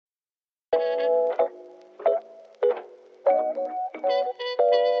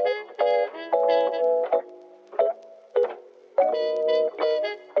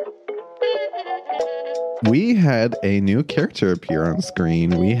We had a new character appear on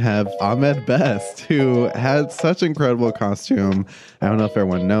screen. We have Ahmed Best, who had such incredible costume. I don't know if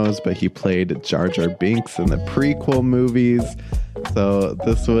everyone knows, but he played Jar Jar Binks in the prequel movies. So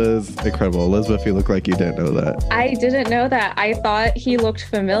this was incredible. Elizabeth, you look like you didn't know that. I didn't know that. I thought he looked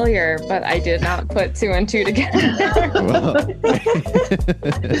familiar, but I did not put two and two together. Well.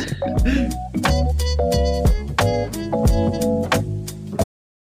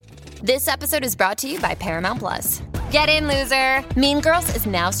 This episode is brought to you by Paramount Plus. Get in, loser! Mean Girls is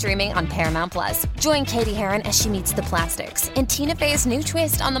now streaming on Paramount Plus. Join Katie Heron as she meets the plastics in Tina Fey's new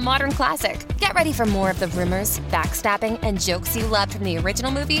twist on the modern classic. Get ready for more of the rumors, backstabbing, and jokes you loved from the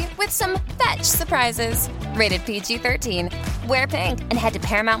original movie with some fetch surprises. Rated PG-13. Wear pink and head to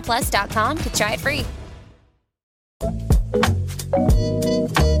ParamountPlus.com to try it free.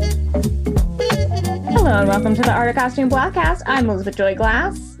 Hello and welcome to the Art of Costume Podcast. I'm Elizabeth Joy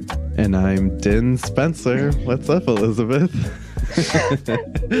Glass. And I'm Din Spencer. What's up, Elizabeth?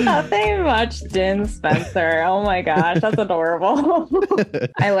 Nothing much, Din Spencer. Oh my gosh, that's adorable.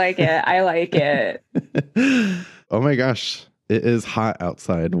 I like it. Oh my gosh, it is hot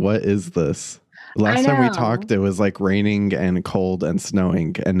outside. What is this? Last time we talked, it was like raining and cold and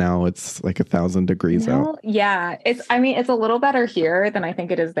snowing, and now it's like 1,000 degrees out. Yeah, it's a little better here than I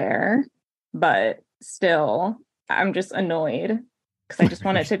think it is there, but still, I'm just annoyed. Because I just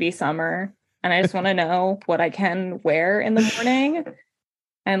want it to be summer and I just want to know what I can wear in the morning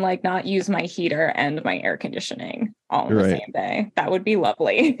and like not use my heater and my air conditioning all in the same day. That would be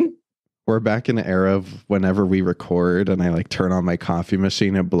lovely. We're back in the era of whenever we record and I like turn on my coffee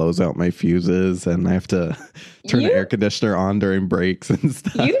machine, it blows out my fuses and I have to turn the air conditioner on during breaks and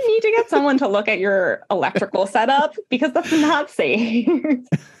stuff. You need to get someone to look at your electrical setup because that's not safe.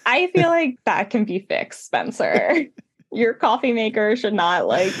 I feel like that can be fixed, Spencer. Your coffee maker should not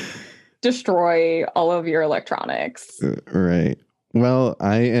like destroy all of your electronics. Right. Well,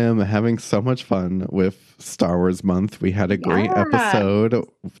 I am having so much fun with Star Wars Month. We had a great episode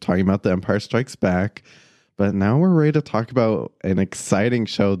talking about The Empire Strikes Back, but now we're ready to talk about an exciting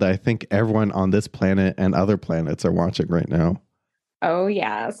show that I think everyone on this planet and other planets are watching right now. Oh,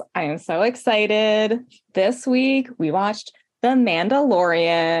 yes. I am so excited. This week, we watched The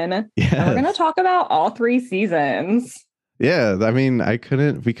Mandalorian. Yes. And we're going to talk about all 3 seasons. Yeah, I mean,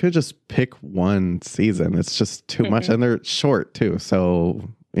 we could just pick one season. It's just too much. And they're short too. So,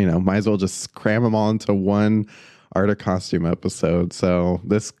 might as well just cram them all into one Art of Costume episode. So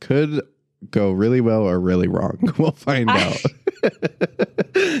this could go really well or really wrong. We'll find out.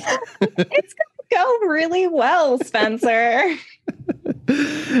 It's going to go really well, Spencer.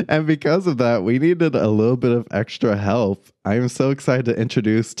 And because of that, we needed a little bit of extra help. I am so excited to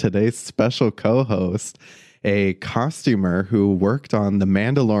introduce today's special co-host, a costumer who worked on The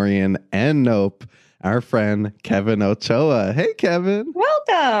Mandalorian and Nope, our friend Kevin Ochoa. Hey, Kevin.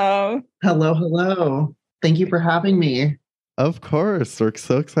 Welcome. Hello. Thank you for having me. Of course. We're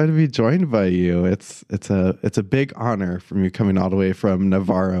so excited to be joined by you. It's a big honor from you coming all the way from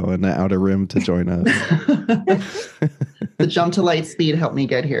Navarro and the Outer Rim to join us. The jump to light speed helped me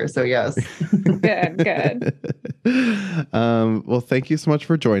get here. So yes. Good. Well, thank you so much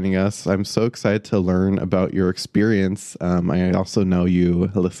for joining us. I'm so excited to learn about your experience. I also know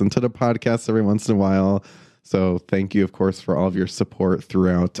you listen to the podcast every once in a while. So thank you, of course, for all of your support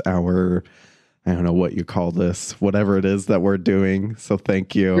throughout our, I don't know what you call this, whatever it is that we're doing. So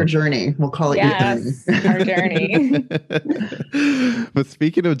thank you. Your journey. We'll call it your journey. But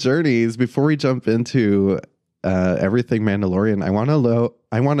speaking of journeys, before we jump into everything Mandalorian, I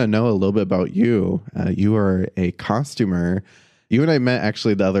want to know a little bit about you. You are a costumer. You and I met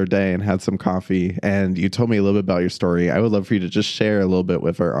actually the other day and had some coffee, and you told me a little bit about your story. I would love for you to just share a little bit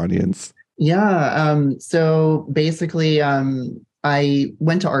with our audience. Yeah. So basically, I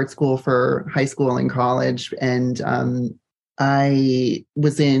went to art school for high school and college, and I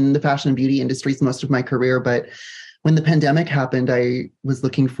was in the fashion and beauty industries most of my career. But when the pandemic happened, I was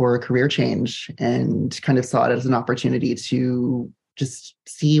looking for a career change and kind of saw it as an opportunity to just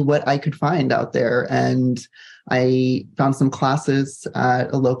see what I could find out there. And I found some classes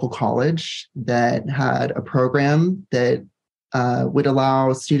at a local college that had a program that would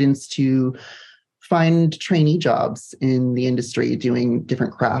allow students to find trainee jobs in the industry doing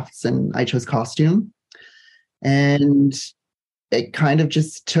different crafts, and I chose costume. And it kind of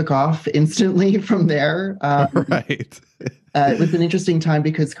just took off instantly from there. Right. It was an interesting time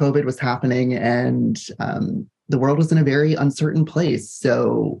because COVID was happening and the world was in a very uncertain place.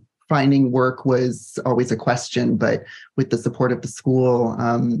 So finding work was always a question, but with the support of the school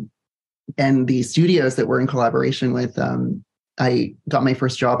and the studios that we're in collaboration with, I got my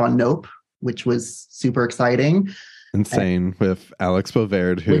first job on Nope, which was super exciting. Insane. With Alex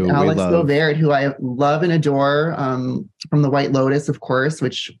Bovard, who we love. Bovard, who I love and adore, from The White Lotus, of course,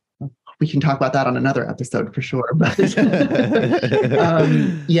 which we can talk about that on another episode for sure. But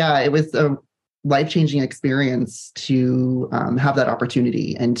yeah, it was a life-changing experience to have that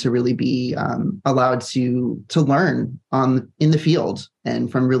opportunity and to really be allowed to learn in the field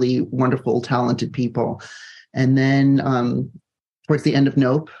and from really wonderful, talented people. And then towards the end of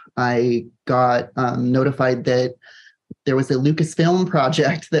Nope, I got notified that there was a Lucasfilm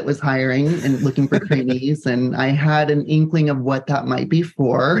project that was hiring and looking for trainees, and I had an inkling of what that might be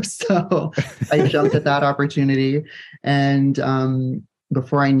for. So I jumped at that opportunity. And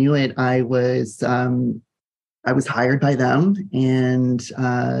before I knew it, I was hired by them, and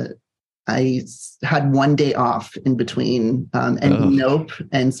I had one day off in between ending Nope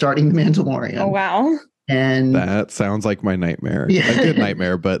and starting The Mandalorian. Oh, wow. And that sounds like my nightmare. Yeah. A good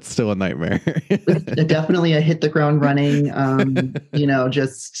nightmare, but still a nightmare. Definitely a hit the ground running,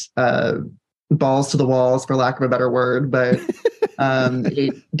 just balls to the walls, for lack of a better word. But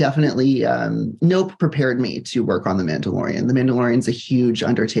it definitely, Nope prepared me to work on The Mandalorian. The Mandalorian's a huge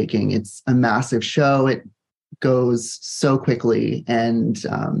undertaking. It's a massive show. It goes so quickly. And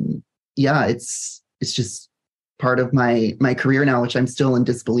it's just part of my career now, which I'm still in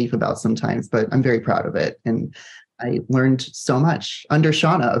disbelief about sometimes, but I'm very proud of it. And I learned so much under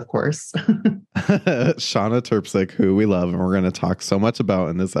Shauna, of course. Shauna Terpsick, who we love and we're going to talk so much about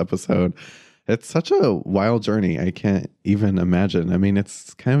in this episode. It's such a wild journey. I can't even imagine. I mean,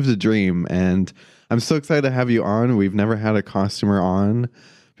 it's kind of the dream, and I'm so excited to have you on. We've never had a costumer on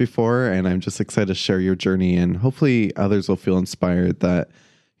before, and I'm just excited to share your journey, and hopefully others will feel inspired that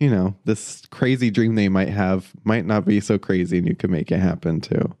this crazy dream they might have might not be so crazy, and you can make it happen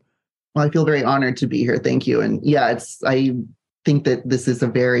too. Well, I feel very honored to be here. Thank you. And yeah, I think that this is a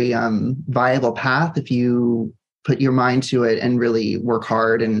very viable path if you put your mind to it and really work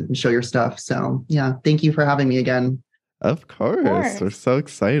hard and show your stuff. So yeah, thank you for having me again. Of course. We're so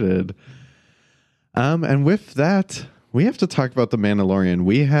excited. And with that, we have to talk about The Mandalorian.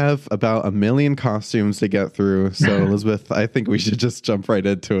 We have about 1 million costumes to get through. So, Elizabeth, I think we should just jump right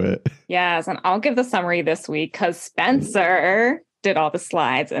into it. Yes, and I'll give the summary this week because Spencer did all the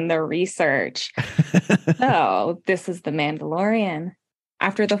slides and the research. So, this is The Mandalorian.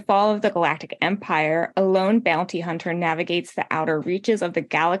 After the fall of the Galactic Empire, a lone bounty hunter navigates the outer reaches of the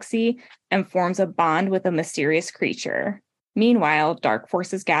galaxy and forms a bond with a mysterious creature. Meanwhile, dark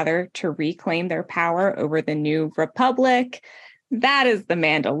forces gather to reclaim their power over the New Republic. That is The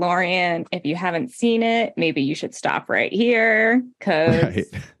Mandalorian. If you haven't seen it, maybe you should stop right here because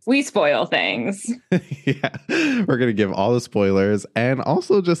we spoil things. Yeah, we're going to give all the spoilers. And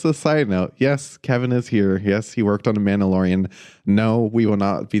also just a side note. Yes, Kevin is here. Yes, he worked on The Mandalorian. No, we will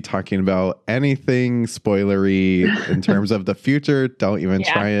not be talking about anything spoilery in terms of the future. Don't even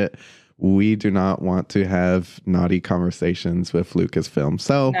try it. We do not want to have naughty conversations with Lucasfilm.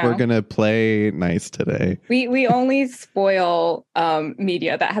 So we're going to play nice today. We only spoil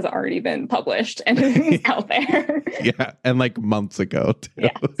media that has already been published and is out there. Yeah, and like months ago, too.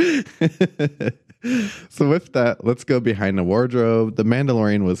 Yes. So with that, let's go behind the wardrobe. The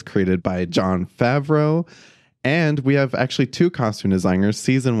Mandalorian was created by Jon Favreau. And we have actually 2 costume designers.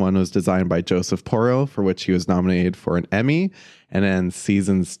 Season 1 was designed by Joseph Porro, for which he was nominated for an Emmy. And then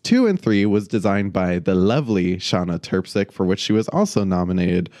seasons 2 and 3 was designed by the lovely Shauna Terpsick, for which she was also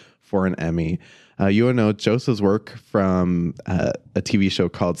nominated for an Emmy. You will know Joseph's work from a TV show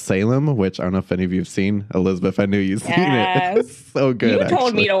called Salem, which I don't know if any of you have seen. Elizabeth, I knew you've seen it. It's so good. You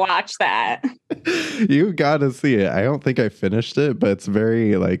told me to watch that. You got to see it. I don't think I finished it, but it's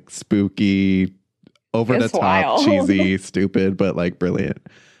very like spooky, over the top, cheesy, stupid, but like brilliant.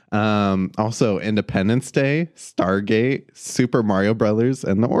 Also Independence Day, Stargate, Super Mario Brothers,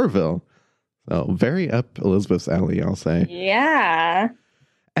 and the Orville. So very up Elizabeth's alley, I'll say. Yeah.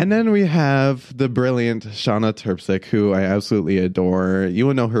 And then we have the brilliant Shauna Terpsick, who I absolutely adore. You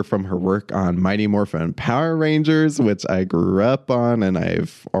will know her from her work on Mighty Morphin Power Rangers, which I grew up on, and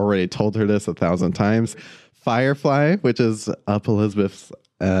I've already told her this 1,000 times. Firefly, which is up Elizabeth's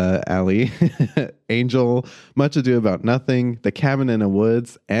alley. Angel, Much Ado About Nothing, The Cabin in the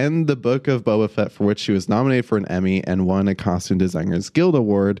Woods, and The Book of Boba Fett, for which she was nominated for an Emmy and won a Costume Designers Guild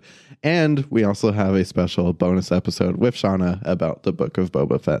Award. And we also have a special bonus episode with Shauna about The Book of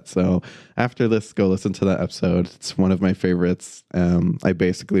Boba Fett. So after this, go listen to that episode. It's one of my favorites. I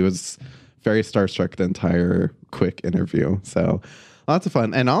basically was very starstruck the entire quick interview. So lots of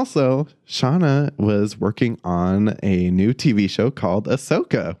fun. And also, Shauna was working on a new TV show called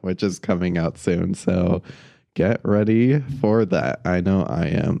Ahsoka, which is coming out soon. So get ready for that. I know I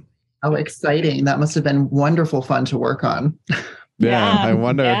am. Oh, exciting. That must have been wonderful fun to work on. Yeah, I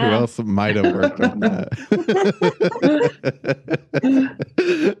wonder who else might have worked on that.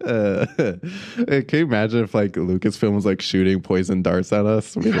 Can you imagine if like Lucasfilm was like shooting poison darts at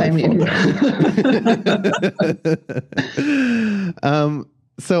us?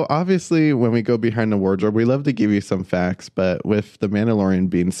 So obviously when we go behind the wardrobe, we love to give you some facts, but with The Mandalorian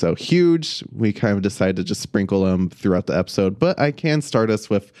being so huge, we kind of decided to just sprinkle them throughout the episode. But I can start us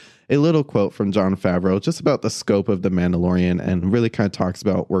with a little quote from Jon Favreau just about the scope of The Mandalorian and really kind of talks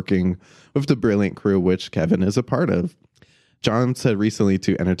about working with the brilliant crew, which Kevin is a part of. Jon said recently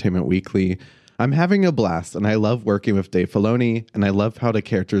to Entertainment Weekly, "I'm having a blast and I love working with Dave Filoni and I love how the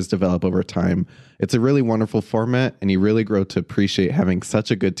characters develop over time. It's a really wonderful format and you really grow to appreciate having such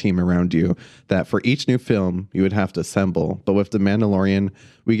a good team around you that for each new film you would have to assemble. But with The Mandalorian,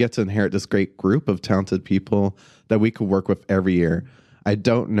 we get to inherit this great group of talented people that we could work with every year. I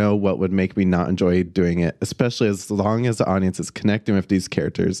don't know what would make me not enjoy doing it, especially as long as the audience is connecting with these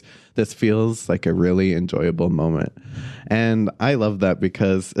characters. This feels like a really enjoyable moment." And I love that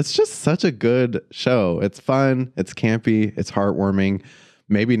because it's just such a good show. It's fun, it's campy, it's heartwarming.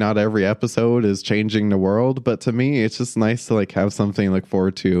 Maybe not every episode is changing the world, but to me, it's just nice to like have something to look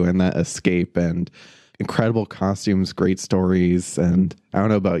forward to and that escape and incredible costumes, great stories. And I don't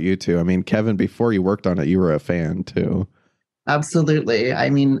know about you two. I mean, Kevin, before you worked on it, you were a fan too. Absolutely.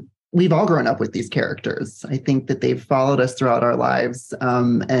 I mean, we've all grown up with these characters. I think that they've followed us throughout our lives.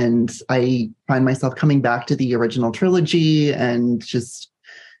 And I find myself coming back to the original trilogy and just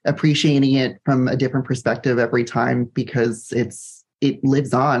appreciating it from a different perspective every time because it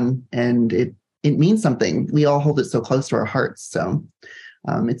lives on and it means something. We all hold it so close to our hearts. So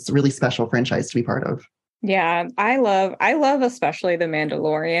it's a really special franchise to be part of. Yeah, I love especially The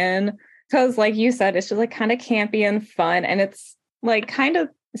Mandalorian. Because like you said, it's just like kind of campy and fun. And it's like kind of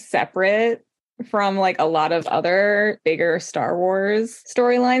separate from like a lot of other bigger Star Wars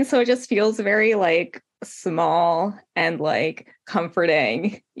storylines. So it just feels very like small and like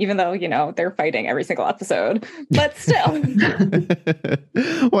comforting, even though, you know, they're fighting every single episode, but still.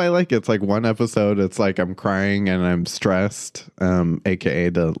 Well, I like it. It's like one episode, it's like I'm crying and I'm stressed, aka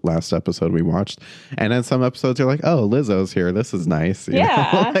the last episode we watched. And then some episodes you're like, oh, Lizzo's here. This is nice. You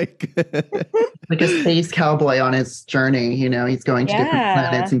know? Like a space cowboy on his journey, you know, he's going to different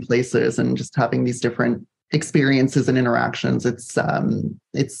planets and places and just having these different experiences and interactions. It's fun.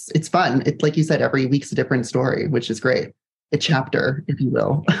 It's like you said, every week's a different story, which is great. A chapter, if you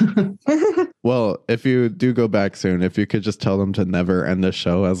will. Well, if you do go back soon, if you could just tell them to never end the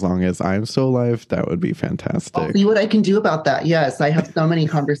show as long as I'm still alive, that would be fantastic. I'll see what I can do about that. Yes, I have so many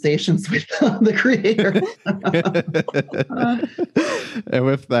conversations with the creator. And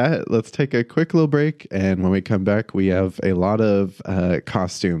with that, let's take a quick little break. And when we come back, we have a lot of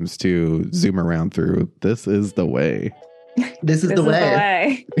costumes to zoom around through. This is the way. This is the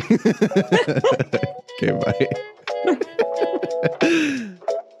way. Okay, bye.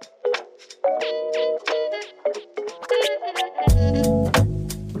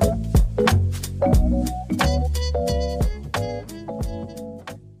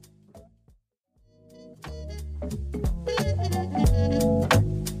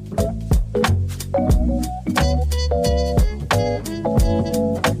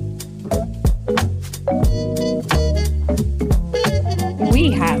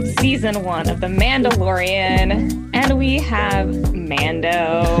 We have season 1 of The Mandalorian, and we have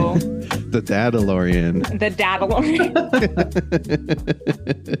Mando. The Dadalorian. The Dadalorian.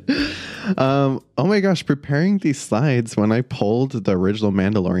 Oh my gosh, preparing these slides, when I pulled the original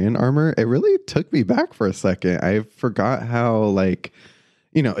Mandalorian armor, it really took me back for a second. I forgot how, like,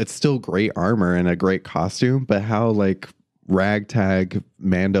 you know, it's still great armor and a great costume, but how, like, ragtag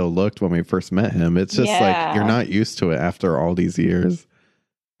Mando looked when we first met him. It's just like, you're not used to it after all these years.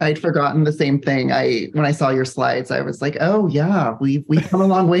 I'd forgotten the same thing. When I saw your slides, I was like, "Oh yeah, we've come a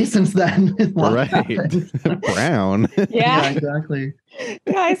long way since then." Right, brown. Yeah, exactly.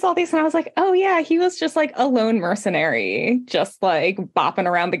 Yeah, I saw these and I was like, "Oh yeah, he was just like a lone mercenary, just like bopping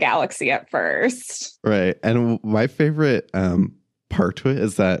around the galaxy at first." Right, and my favorite part to it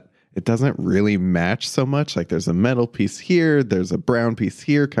is that it doesn't really match so much. Like there's a metal piece here, there's a brown piece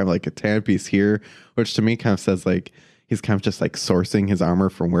here, kind of like a tan piece here, which to me kind of says like he's kind of just like sourcing his armor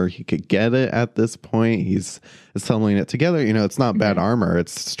from where he could get it at this point. He's assembling it together. You know, it's not bad armor.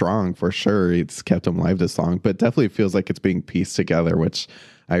 It's strong for sure. It's kept him alive this long, but definitely feels like it's being pieced together, which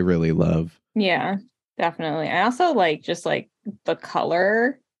I really love. Yeah, Definitely. I also like just like the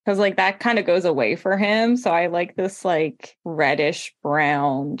color because like that kind of goes away for him. So I like this like reddish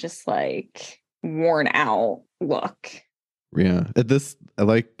brown, just like worn out look. Yeah. This,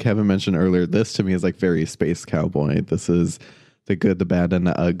 like Kevin mentioned earlier, this to me is like very space cowboy. This is the good, the bad, and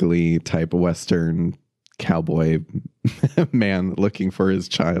the ugly type of Western cowboy man looking for his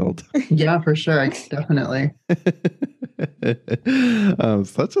child. Yeah, for sure. Definitely.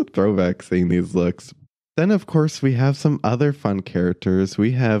 Such a throwback seeing these looks. Then, of course, we have some other fun characters.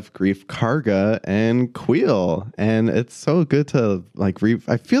 We have Grief Karga and Queel. And it's so good to like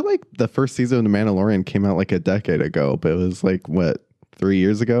I feel like the first season of The Mandalorian came out like a decade ago, but it was like, what, 3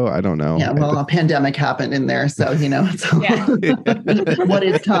 years ago? I don't know. Yeah, well, a pandemic happened in there. So, you know, it's what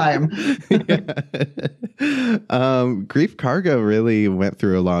is time? Grief Karga really went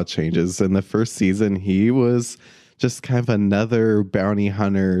through a lot of changes. In the first season, he was just kind of another bounty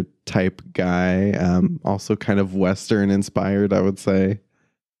hunter type guy. Also kind of Western inspired, I would say.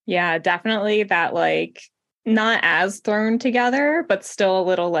 Yeah, definitely that like not as thrown together, but still a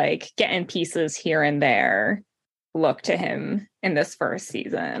little like getting pieces here and there look to him in this first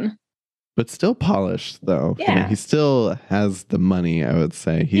season. But still polished, though. Yeah. You know, he still has the money, I would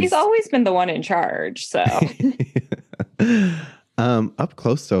say. He's always been the one in charge, so. Up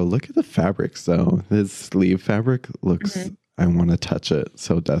close, though, look at the fabrics, though. His sleeve fabric looks, I want to touch it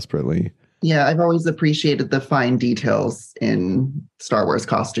so desperately. Yeah, I've always appreciated the fine details in Star Wars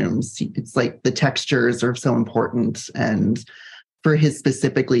costumes. It's like the textures are so important. And for his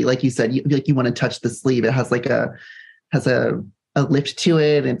specifically, like you said, you want to touch the sleeve. It has like a lift to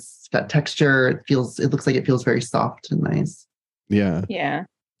it. It's got texture. It looks like it feels very soft and nice. Yeah. Yeah.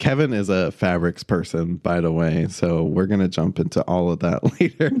 Kevin is a fabrics person, by the way, so we're going to jump into all of that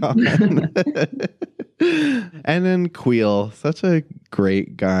later on. And then Queel, such a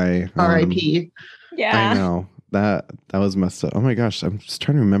great guy. R.I.P. Yeah. I know. That was messed up. Oh my gosh, I'm just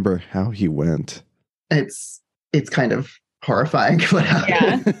trying to remember how he went. It's kind of horrifying what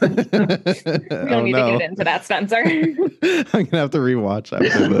happened. Yeah. We don't need to get into that, Spencer. I'm going to have to rewatch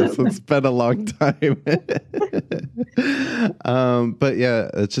after this. It's been a long time. But yeah,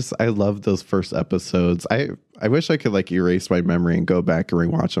 it's just, I love those first episodes. I wish I could like erase my memory and go back and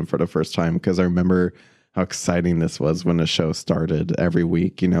rewatch them for the first time, because I remember how exciting this was when the show started every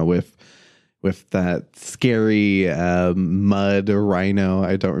week, you know, with that scary mud rhino.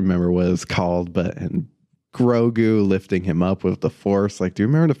 I don't remember what it's called, and Grogu lifting him up with the Force. Like, do you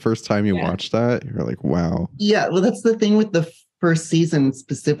remember the first time you watched that? You're like, wow. Yeah, well, that's the thing with the first season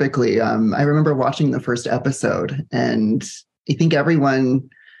specifically. I remember watching the first episode, and I think everyone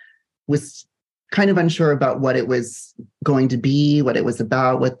was kind of unsure about what it was going to be, what it was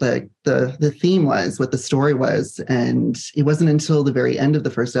about, what the theme was, what the story was. And it wasn't until the very end of the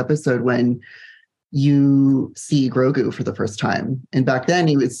first episode when you see Grogu for the first time. And back then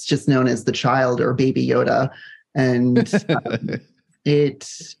he was just known as the child or Baby Yoda. And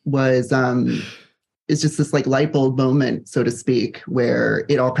it was, it's just this like light bulb moment, so to speak, where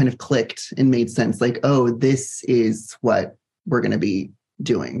it all kind of clicked and made sense. Like, oh, this is what we're going to be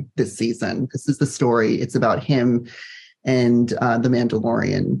doing this season. This is the story. It's about him and the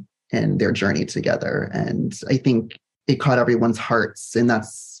Mandalorian and their journey together. And I think it caught everyone's hearts. And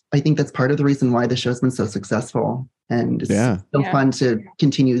I think that's part of the reason why the show's been so successful. And it's so fun to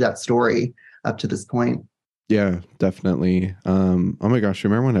continue that story up to this point. Yeah, definitely. Oh my gosh,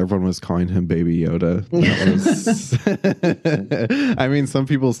 remember when everyone was calling him Baby Yoda? I mean, some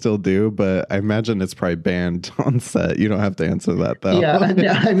people still do, but I imagine it's probably banned on set. You don't have to answer that, though. Yeah,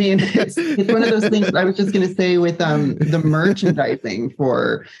 I mean, it's one of those things. I was just going to say with the merchandising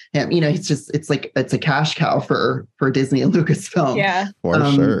for him, you know, it's like it's a cash cow for Disney and Lucasfilm. Yeah, for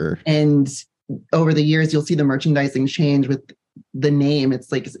sure. And over the years, you'll see the merchandising change with the name.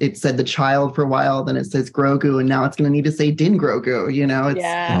 It's like it said the child for a while, then it says Grogu, and now it's going to need to say Din Grogu. You know, it's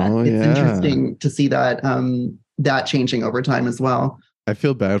interesting to see that that changing over time as well. I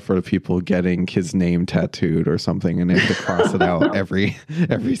feel bad for the people getting his name tattooed or something, and they have to cross it out every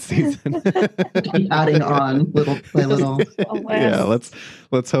season. Keep adding on little by little. Yeah,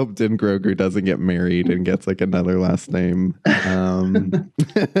 let's hope Din Grogu doesn't get married and gets like another last name. And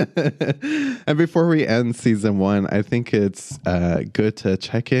before we end season 1, I think it's good to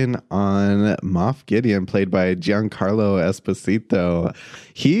check in on Moff Gideon, played by Giancarlo Esposito.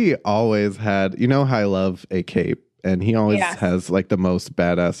 He always had, you know how I love a cape. And he always has like the most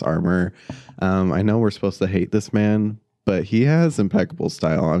badass armor. I know we're supposed to hate this man, but he has impeccable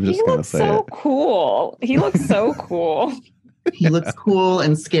style. I'm just going to say so cool. He looks so cool. He looks cool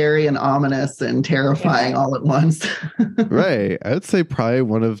and scary and ominous and terrifying all at once. Right. I would say probably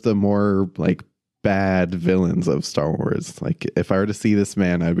one of the more like bad villains of Star Wars. Like if I were to see this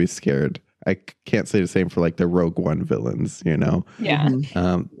man, I'd be scared. I can't say the same for like the Rogue One villains, you know? Yeah.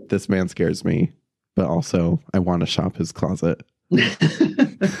 This man scares me, but also I want to shop his closet.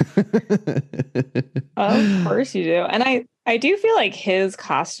 Of course you do. And I do feel like his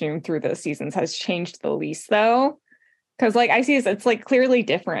costume through the seasons has changed the least though. Because like I see it's like clearly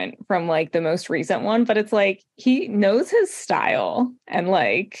different from like the most recent one, but it's like he knows his style and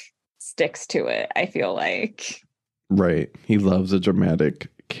like sticks to it, I feel like. Right. He loves a dramatic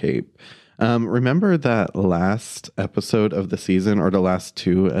cape. Remember that last episode of the season, or the last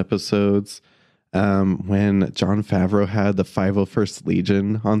two episodes, when Jon Favreau had the 501st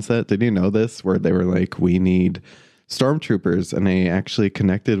Legion on set? Did you know this? Where they were like, we need stormtroopers, and they actually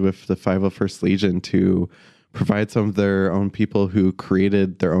connected with the 501st Legion to provide some of their own people who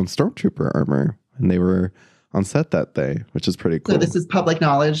created their own stormtrooper armor, and they were on set that day, which is pretty cool. So this is public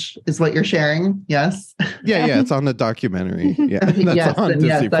knowledge, is what you're sharing? Yes. Yeah, it's on the documentary. Yeah, that's yes, on Disney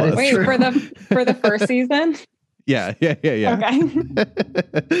yes, Plus. Wait, for the first season? Yeah. Okay.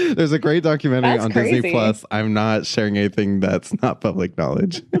 There's a great documentary That's on crazy. Disney Plus. I'm not sharing anything that's not public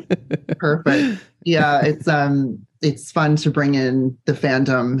knowledge. Perfect. Yeah, it's fun to bring in the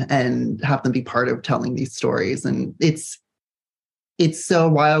fandom and have them be part of telling these stories. And it's so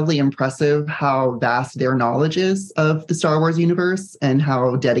wildly impressive how vast their knowledge is of the Star Wars universe and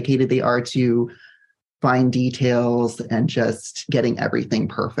how dedicated they are to fine details and just getting everything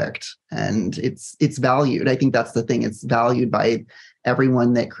perfect. And it's valued. I think that's the thing. It's valued by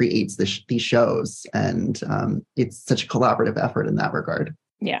everyone that creates these shows. And it's such a collaborative effort in that regard.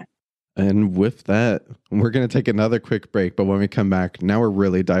 Yeah. And with that, we're going to take another quick break. But when we come back, now we're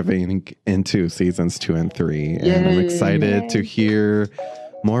really diving into seasons 2 and 3. And I'm excited to hear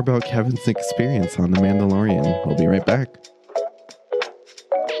more about Kevin's experience on The Mandalorian. We'll be right back.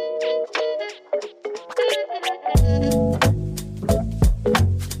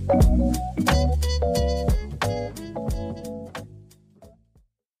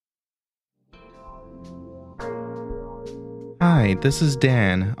 Hi, this is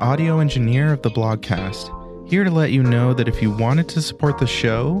Dan, audio engineer of the Blogcast, here to let you know that if you wanted to support the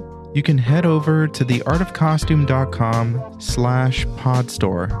show, you can head over to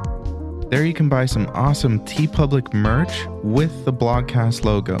theartofcostume.com/podstore. There you can buy some awesome TeePublic merch with the Blogcast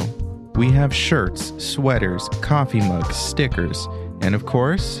logo. We have shirts, sweaters, coffee mugs, stickers, and of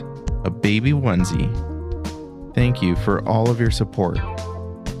course, a baby onesie. Thank you for all of your support.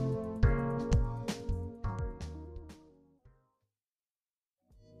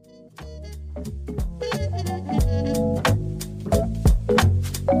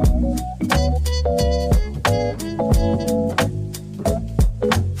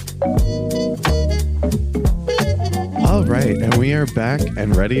 And we are back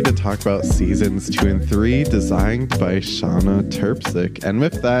and ready to talk about seasons 2 and 3, designed by Shauna Terpsik. And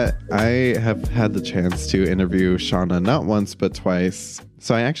with that, I have had the chance to interview Shauna not once, but twice.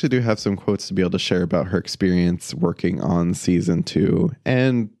 So I actually do have some quotes to be able to share about her experience working on season 2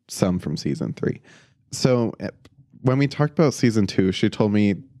 and some from season 3. So when we talked about season 2, she told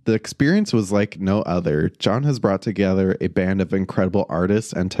me the experience was like no other. John has brought together a band of incredible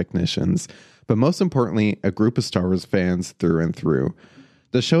artists and technicians, but most importantly, a group of Star Wars fans through and through.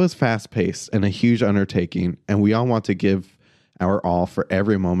 The show is fast-paced and a huge undertaking, and we all want to give our all for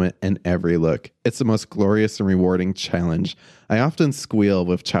every moment and every look. It's the most glorious and rewarding challenge. I often squeal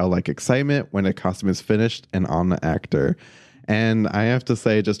with childlike excitement when a costume is finished and on the actor. And I have to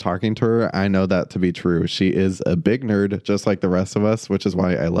say, just talking to her, I know that to be true. She is a big nerd, just like the rest of us, which is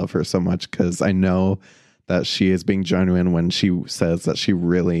why I love her so much, because I know that she is being genuine when she says that she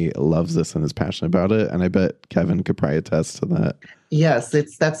really loves this and is passionate about it. And I bet Kevin could probably attest to that. Yes,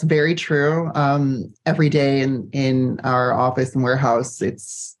 that's very true. Every day in our office and warehouse,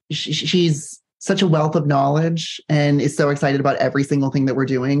 she's such a wealth of knowledge and is so excited about every single thing that we're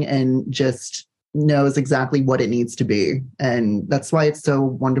doing and just knows exactly what it needs to be. And that's why it's so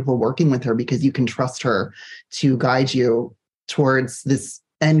wonderful working with her, because you can trust her to guide you towards this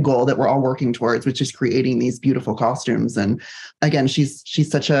end goal that we're all working towards, which is creating these beautiful costumes. And again, she's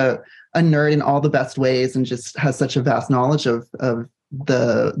such a nerd in all the best ways and just has such a vast knowledge of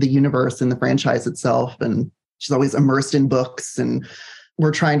the universe and the franchise itself. And she's always immersed in books, and we're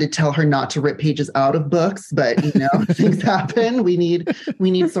trying to tell her not to rip pages out of books, but things happen. We need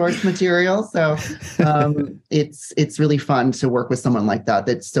source material. So it's really fun to work with someone like that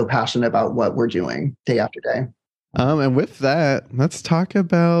that's so passionate about what we're doing day after day. And with that, let's talk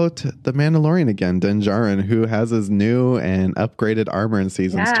about the Mandalorian again, Din Djarin, who has his new and upgraded armor in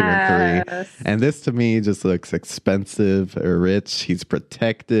seasons 2 and 3. And this to me just looks expensive or rich. He's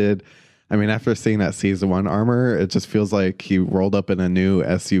protected. I mean, after seeing that season 1 armor, it just feels like he rolled up in a new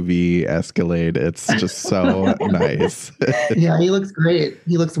SUV Escalade. It's just so nice. Yeah, he looks great.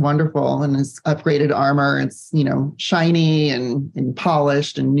 He looks wonderful in his upgraded armor. It's, shiny and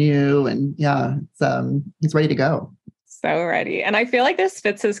polished and new. And yeah, he's ready to go. So ready. And I feel like this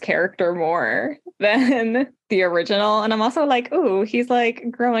fits his character more than the original. And I'm also like, ooh, he's like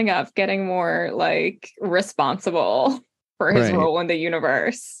growing up, getting more like responsible for his role in the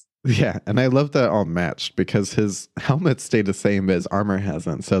universe. Yeah, and I love that all matched because his helmet stayed the same, but his armor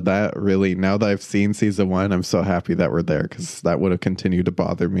hasn't. So that really, now that I've seen season 1, I'm so happy that we're there because that would have continued to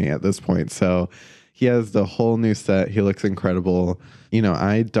bother me at this point. So he has the whole new set. He looks incredible.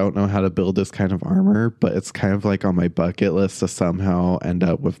 I don't know how to build this kind of armor, but it's kind of like on my bucket list to somehow end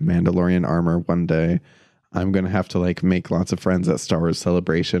up with Mandalorian armor one day. I'm going to have to like make lots of friends at Star Wars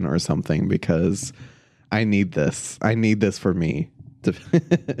Celebration or something because I need this. I need this for me.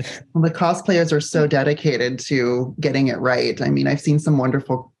 Well, the cosplayers are so dedicated to getting it right. I mean, I've seen some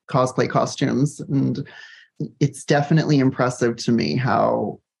wonderful cosplay costumes, and it's definitely impressive to me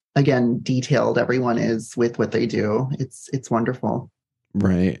how, again, detailed everyone is with what they do. It's wonderful.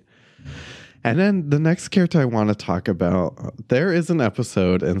 Right. And then the next character I want to talk about, there is an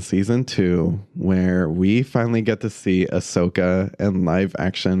episode in season 2 where we finally get to see Ahsoka in live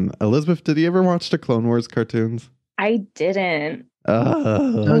action. Elizabeth, did you ever watch the Clone Wars cartoons? I didn't.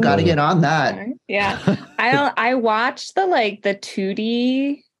 Oh, got to get on that. Yeah. I watched the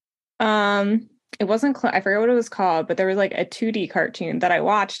 2D, it wasn't, I forget what it was called, but there was like a 2D cartoon that I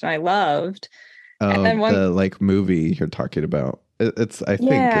watched and I loved. Oh, and then the movie you're talking about.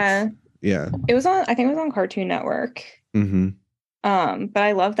 Yeah. It was on, I think it was on Cartoon Network. Mm-hmm. But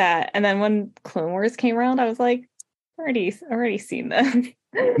I love that. And then when Clone Wars came around, I was like, already seen this.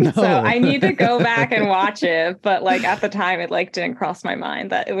 No. So I need to go back and watch it. But at the time, it didn't cross my mind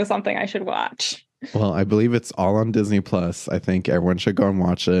that it was something I should watch. Well, I believe it's all on Disney Plus. I think everyone should go and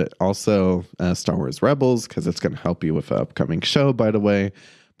watch it. Also, Star Wars Rebels, because it's going to help you with the upcoming show, by the way.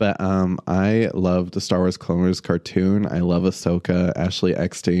 But I love the Star Wars Clone Wars cartoon. I love Ahsoka, Ashley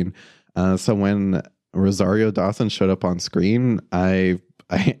Eckstein. So when Rosario Dawson showed up on screen, I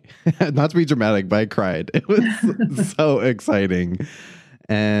not to be dramatic, but I cried. It was so exciting.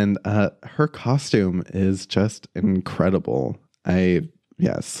 And her costume is just incredible.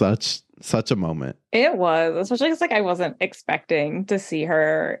 Such a moment. It was, especially because I wasn't expecting to see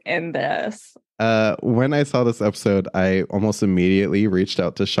her in this. When I saw this episode, I almost immediately reached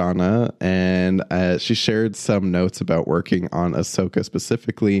out to Shauna, and she shared some notes about working on Ahsoka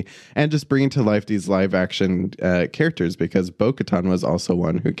specifically and just bringing to life these live action characters, because Bo-Katan was also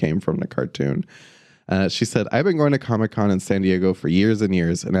one who came from the cartoon. She said, I've been going to Comic-Con in San Diego for years and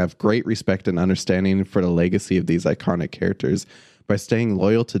years, and I have great respect and understanding for the legacy of these iconic characters. By staying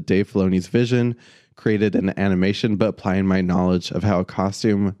loyal to Dave Filoni's vision, created an animation, but applying my knowledge of how a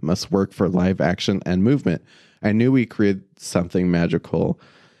costume must work for live action and movement, I knew we created something magical.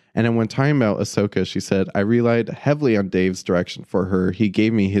 And then when talking about Ahsoka, she said, I relied heavily on Dave's direction for her. He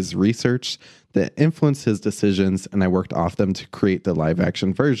gave me his research that influenced his decisions, and I worked off them to create the live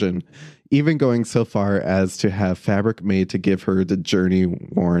action version, even going so far as to have fabric made to give her the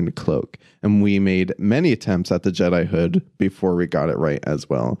journey-worn cloak. And we made many attempts at the Jedi hood before we got it right as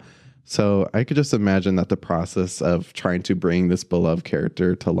well. So I could just imagine that the process of trying to bring this beloved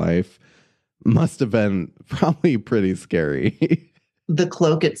character to life must have been probably pretty scary. The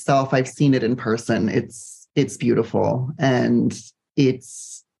cloak itself, I've seen it in person. It's beautiful, and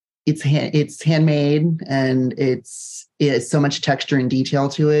it's handmade, and it's so much texture and detail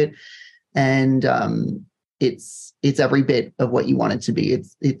to it, and it's every bit of what you want it to be.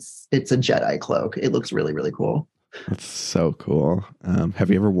 It's a Jedi cloak. It looks really, really cool. That's so cool. Have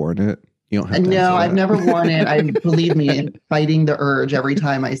you ever worn it? You don't have to. No, I've never worn it. Believe me, fighting the urge every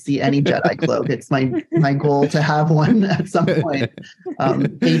time I see any Jedi cloak. It's my goal to have one at some point.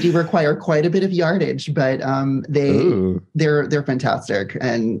 They do require quite a bit of yardage, but they're fantastic.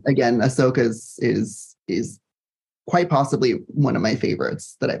 And again, Ahsoka's is quite possibly one of my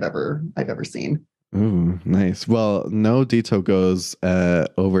favorites that I've ever seen. Ooh, nice. Well, no detail goes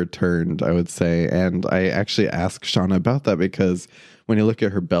overturned, I would say. And I actually asked Shauna about that because when you look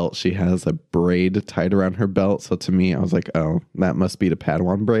at her belt, she has a braid tied around her belt. So to me, I was like, oh, that must be the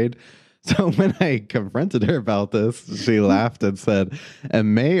Padawan braid. So when I confronted her about this, she laughed and said, it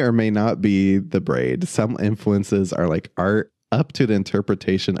may or may not be the braid. Some influences are like art, up to the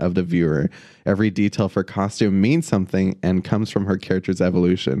interpretation of the viewer. Every detail for costume means something and comes from her character's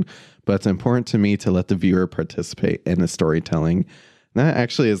evolution. But it's important to me to let the viewer participate in the storytelling. That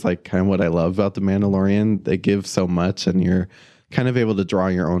actually is like kind of what I love about The Mandalorian. They give so much, and you're kind of able to draw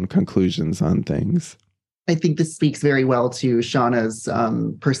your own conclusions on things. I think this speaks very well to Shauna's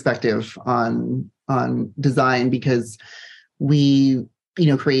perspective on design, because we,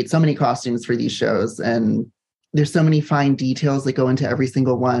 create so many costumes for these shows, and there's so many fine details that go into every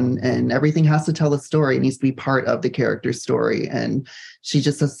single one, and everything has to tell a story. It needs to be part of the character's story. And she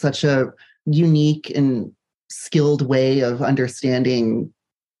just has such a unique and skilled way of understanding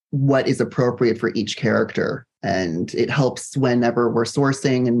what is appropriate for each character. And it helps whenever we're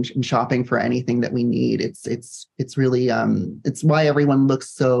sourcing and shopping for anything that we need. It's really it's why everyone looks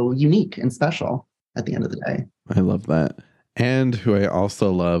so unique and special at the end of the day. I love that. And who I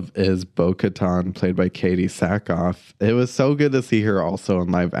also love is Bo-Katan, played by Katie Sackhoff. It was so good to see her also in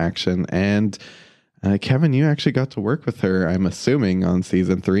live action. And Kevin, you actually got to work with her, I'm assuming, on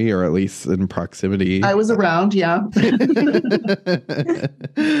season 3, or at least in proximity. I was around, yeah. So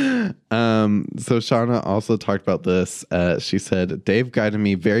Shauna also talked about this. She said, Dave guided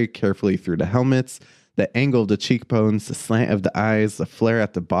me very carefully through the helmets, the angle of the cheekbones, the slant of the eyes, the flare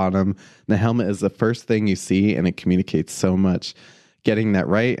at the bottom. The helmet is the first thing you see, and it communicates so much. Getting that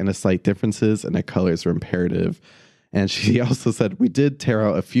right and the slight differences and the colors were imperative. And she also said, we did tear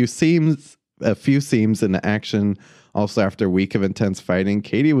out a few seams in the action. Also, after a week of intense fighting,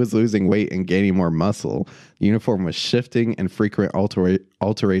 Katie was losing weight and gaining more muscle. The uniform was shifting, and frequent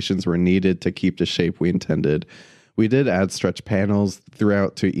alterations were needed to keep the shape we intended. We did add stretch panels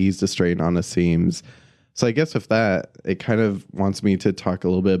throughout to ease the strain on the seams. So I guess with that, it kind of wants me to talk a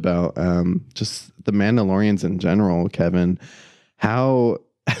little bit about just the Mandalorians in general, Kevin. How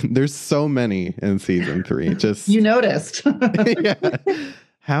there's so many in season 3. Just you noticed. Yeah.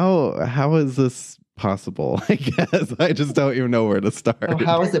 How is this possible? I guess I just don't even know where to start. Oh,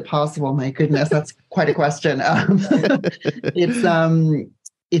 how is it possible? My goodness, that's quite a question.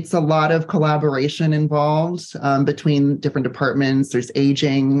 It's a lot of collaboration involved between different departments. There's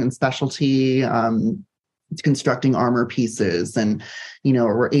aging and specialty. It's constructing armor pieces, and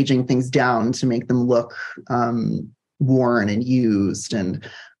we're aging things down to make them look worn and used. And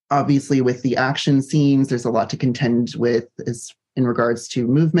obviously, with the action scenes, there's a lot to contend with in regards to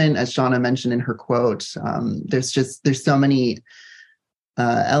movement, as Shauna mentioned in her quote. There's so many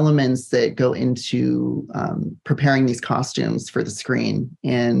elements that go into preparing these costumes for the screen,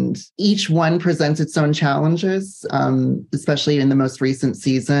 and each one presents its own challenges, especially in the most recent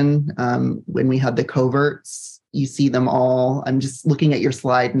season when we had the coverts. You see them all. I'm just looking at your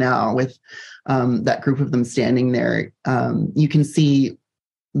slide now with that group of them standing there. You can see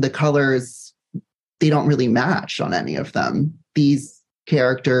the colors, they don't really match on any of them. These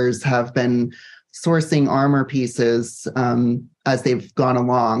characters have been sourcing armor pieces as they've gone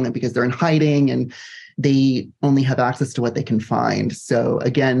along, because they're in hiding and they only have access to what they can find. So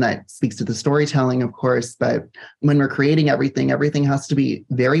again, that speaks to the storytelling, of course, but when we're creating everything has to be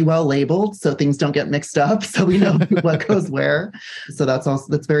very well labeled so things don't get mixed up, so we know what goes where. So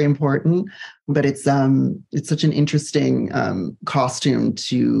that's very important. But it's such an interesting costume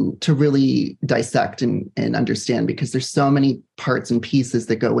to really dissect and understand, because there's so many parts and pieces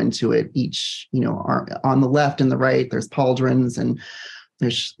that go into it. Each, on the left and the right, there's pauldrons and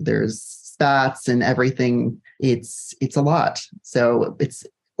there's spats and everything. It's a lot. So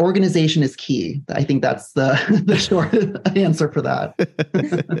organization is key. I think that's the short answer for that.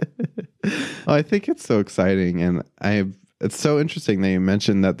 Well, I think it's so exciting, and it's so interesting that you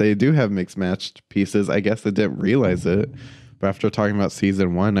mentioned that they do have mixed matched pieces. I guess I didn't realize it, but after talking about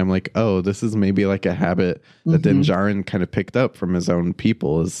season 1, I'm like, oh, this is maybe like a habit that Din Djarin kind of picked up from his own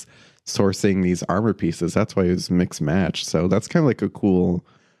people, is sourcing these armor pieces. That's why it was mixed match. So that's kind of like a cool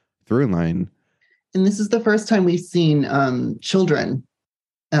through line. And this is the first time we've seen children,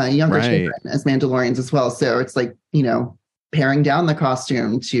 younger children as Mandalorians as well. So it's like, paring down the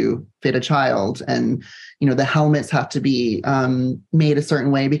costume to fit a child, and the helmets have to be made a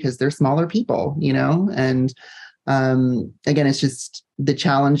certain way because they're smaller people, and again, it's just the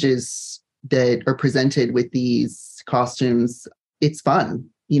challenges that are presented with these costumes. It's fun,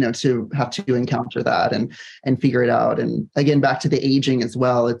 to have to encounter that and figure it out. And again, back to the aging as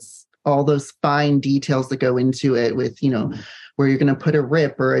well. It's all those fine details that go into it with, where you're going to put a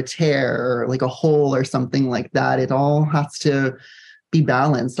rip or a tear or like a hole or something like that. It all has to be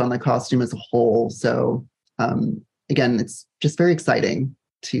balanced on the costume as a whole. So again, it's just very exciting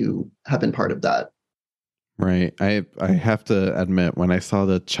to have been part of that. Right. I have to admit, when I saw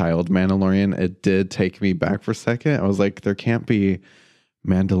the child Mandalorian, it did take me back for a second. I was like, there can't be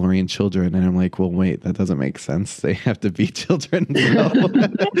Mandalorian children. And I'm like, well, wait, that doesn't make sense. They have to be children. So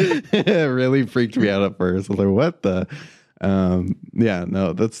it really freaked me out at first. I was like, what the? Yeah,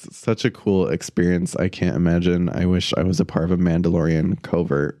 no, that's such a cool experience. I can't imagine. I wish I was a part of a Mandalorian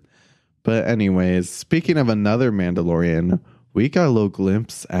covert. But anyways, speaking of another Mandalorian, we got a little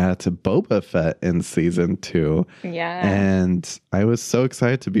glimpse at Boba Fett in season 2. Yeah. And I was so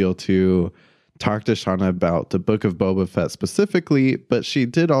excited to be able to talk to Shauna about the Book of Boba Fett specifically, but she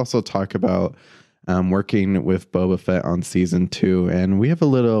did also talk about working with Boba Fett on season 2. And we have a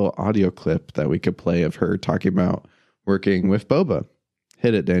little audio clip that we could play of her talking about working with Boba.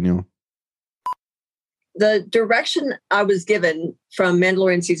 Hit it, Daniel. The direction I was given from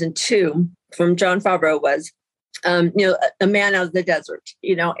Mandalorian season 2 from Jon Favreau was, a man out of the desert,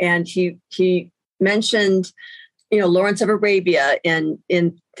 and he mentioned, Lawrence of Arabia and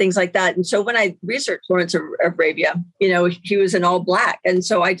things like that. And so when I researched Lawrence of Arabia, he was in all black. And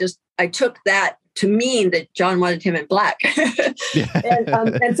so I took that to mean that John wanted him in black.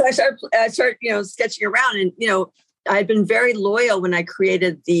 and so I started, sketching around, and, I'd been very loyal when I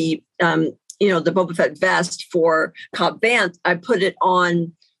created the Boba Fett vest for Cobb Vanth. I put it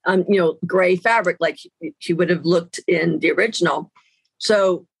on, gray fabric like he would have looked in the original.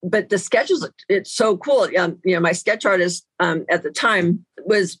 So, but the sketches, it's so cool. My sketch artist at the time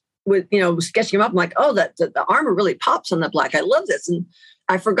was sketching him up. I'm like, oh, the armor really pops on the black. I love this. And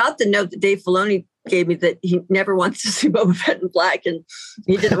I forgot the note that Dave Filoni gave me that he never wants to see Boba Fett in black, and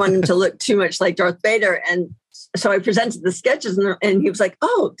he didn't want him to look too much like Darth Vader. And so I presented the sketches, and he was like,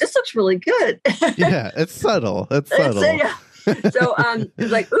 "Oh, this looks really good." Yeah, it's subtle. It's subtle. Yeah. So he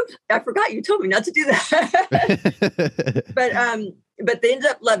was like, "Oops, I forgot you told me not to do that." But they ended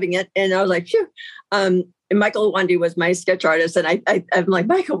up loving it, and I was like, "Phew." And Michael Wandy was my sketch artist, and I'm like,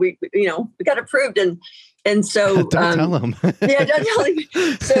 "Michael, we got approved," and so don't tell him. Yeah, don't tell him.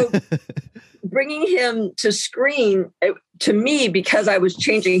 So bringing him to screen, to me, because I was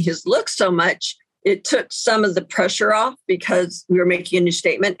changing his look so much, it took some of the pressure off because we were making a new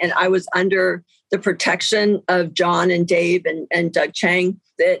statement, and I was under the protection of John and Dave and Doug Chang,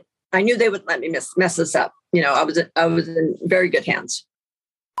 that I knew they wouldn't let me mess this up. I was in very good hands.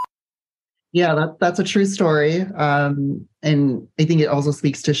 Yeah, that's a true story. And I think it also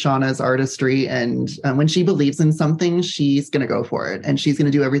speaks to Shauna's artistry. And when she believes in something, she's going to go for it. And she's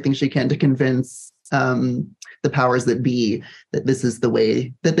going to do everything she can to convince the powers that be that this is the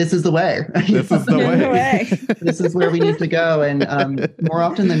way. This is the way. This is where we need to go. And more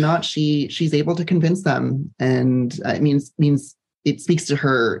often than not, she's able to convince them. And it means it speaks to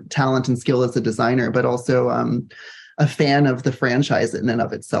her talent and skill as a designer, but also a fan of the franchise in and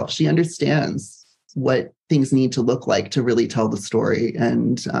of itself. She understands what things need to look like to really tell the story.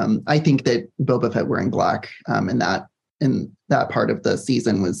 And I think that Boba Fett wearing black in that part of the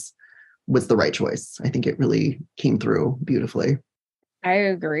season was the right choice. I think it really came through beautifully. I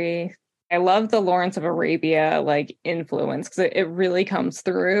agree. I love the Lawrence of Arabia influence because it really comes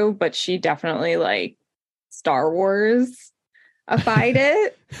through, but she definitely Star Wars fight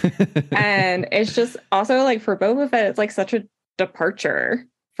it. And it's just also for Boba Fett, it's such a departure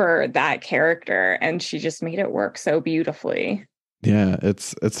for that character, and she just made it work so beautifully. Yeah,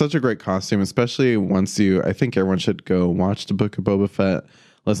 it's such a great costume, especially once I think everyone should go watch the Book of Boba Fett,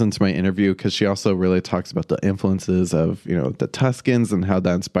 listen to my interview, because she also really talks about the influences of the Tuskens and how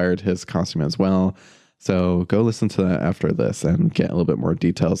that inspired his costume as well. So go listen to that after this and get a little bit more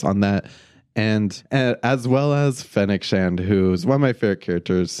details on that. And as well as Fennec Shand, who's one of my favorite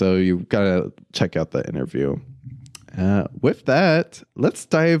characters. So you've got to check out the interview. With that, let's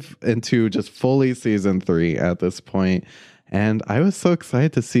dive into just fully season 3 at this point. And I was so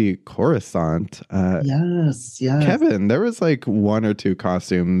excited to see Coruscant. Yes. Kevin, there was 1 or 2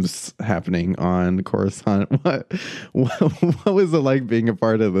 costumes happening on Coruscant. What was it like being a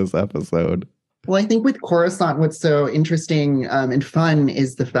part of this episode? Well, I think with Coruscant, what's so interesting and fun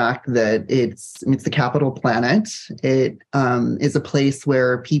is the fact that it's the capital planet. It is a place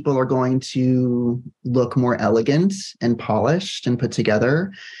where people are going to look more elegant and polished and put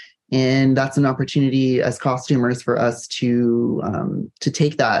together. And that's an opportunity as costumers for us to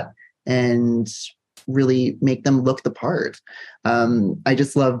take that and really make them look the part. I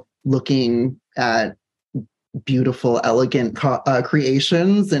just love looking at beautiful, elegant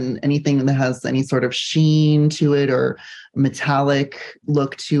creations, and anything that has any sort of sheen to it or metallic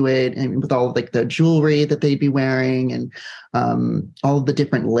look to it, and with all the jewelry that they'd be wearing and all the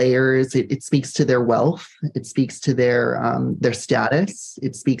different layers. It speaks to their wealth. It speaks to their status.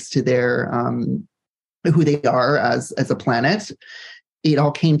 It speaks to their who they are as a planet. It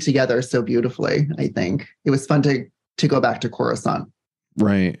all came together so beautifully. I think it was fun to go back to Coruscant.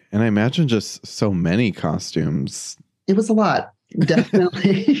 Right. And I imagine just so many costumes. It was a lot,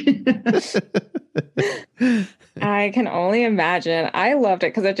 definitely. I I can only imagine. I loved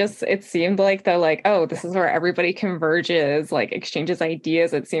it because it seemed like they're like, oh, this is where everybody converges, like exchanges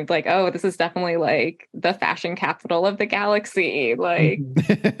ideas. It seemed like, oh, this is definitely like the fashion capital of the galaxy. Like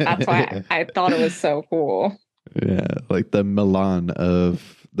that's why I thought it was so cool. Yeah, like the Milan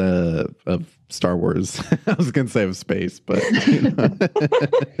of Star Wars. I was gonna say of space, but you know,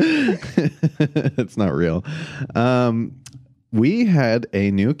 it's not real. We had a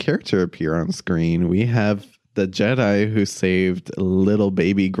new character appear on screen. We have the Jedi who saved little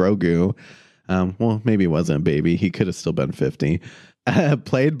baby Grogu. Well, maybe he wasn't a baby. He could have still been 50.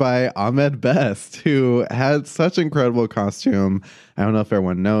 Played by Ahmed Best, who had such incredible costume. I don't know if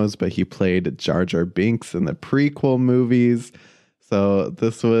everyone knows, but he played Jar Jar Binks in the prequel movies. So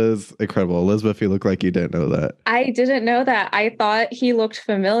this was incredible. Elizabeth, you look like you didn't know that. I didn't know that. I thought he looked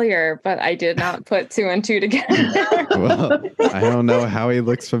familiar, but I did not put two and two together. Well, I don't know how he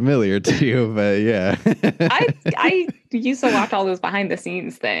looks familiar to you, but yeah. I used to watch all those behind the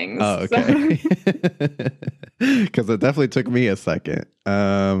scenes things. Oh, okay. Because it definitely took me a second.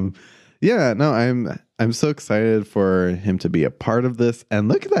 Yeah, no, I'm so excited for him to be a part of this. And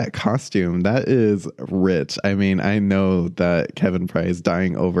look at that costume. That is rich. I mean, I know that Kevin Pry is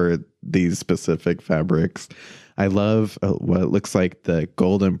dying over these specific fabrics. I love what looks like the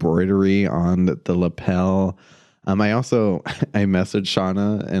gold embroidery on the lapel. I messaged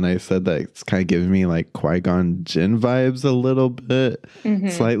Shauna and I said that it's kind of giving me like Qui-Gon Jinn vibes a little bit.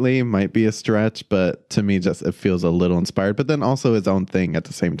 Slightly, might be a stretch, but to me just it feels a little inspired, but then also his own thing at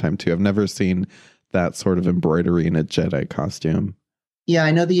the same time too. I've never seen that sort of embroidery in a Jedi costume. Yeah,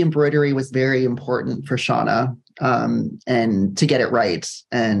 I know the embroidery was very important for Shauna, and to get it right.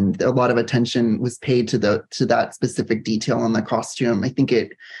 And a lot of attention was paid to that specific detail on the costume. I think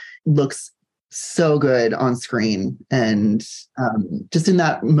it looks so good on screen. And just in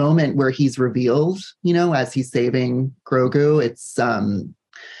that moment where he's revealed, as he's saving Grogu, it's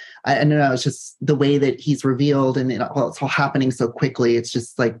I don't know, it's just the way that he's revealed and it's all happening so quickly. It's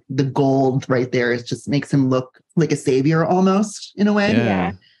just like the gold right there. It just makes him look like a savior almost in a way.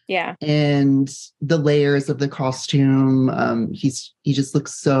 Yeah. And the layers of the costume, he just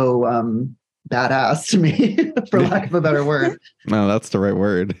looks so badass to me, for lack of a better word. No, that's the right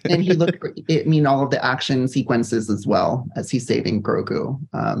word. And all of the action sequences as well as he's saving Grogu.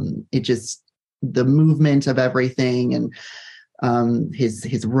 The movement of everything and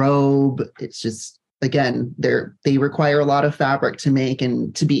his robe, it's just, again, they require a lot of fabric to make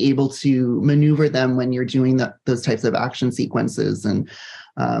and to be able to maneuver them when you're doing those types of action sequences. And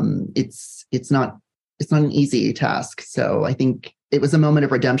it's not an easy task. So I think it was a moment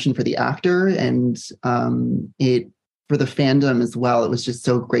of redemption for the actor and for the fandom as well. It was just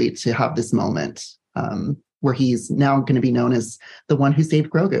so great to have this moment where he's now going to be known as the one who saved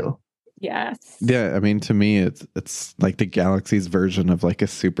Grogu. Yes. Yeah, I mean, to me, it's like the galaxy's version of like a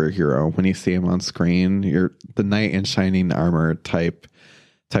superhero. When you see him on screen, you're the knight in shining armor type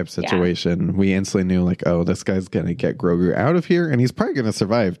situation. Yeah. We instantly knew like, oh, this guy's gonna get Grogu out of here, and he's probably gonna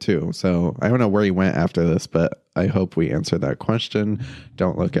survive too. So I don't know where he went after this, but I hope we answer that question.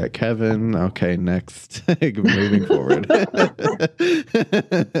 Don't look at Kevin. Okay, next. Moving forward.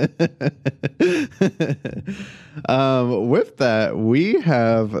 With that, we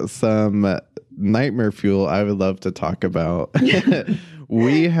have some nightmare fuel I would love to talk about.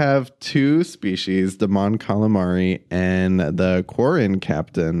 We have two species, the Mon Calamari and the Quarren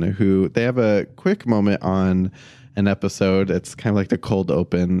Captain, who they have a quick moment on an episode. It's kind of like the cold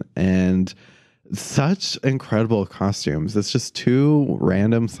open, and such incredible costumes. It's just two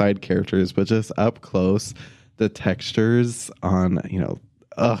random side characters, but just up close, the textures on,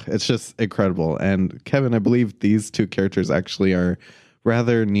 it's just incredible. And Kevin, I believe these two characters actually are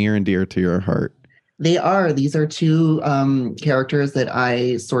rather near and dear to your heart. They are. These are two characters that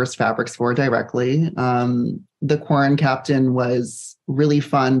I sourced fabrics for directly. The Quarren Captain was really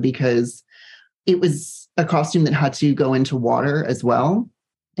fun because it was a costume that had to go into water as well.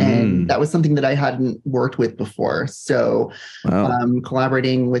 And that was something that I hadn't worked with before. So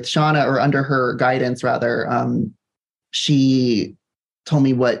collaborating with Shauna, or under her guidance rather, she told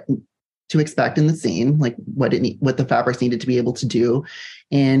me what to expect in the scene, like what the fabrics needed to be able to do.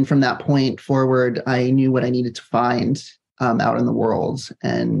 And from that point forward, I knew what I needed to find out in the world.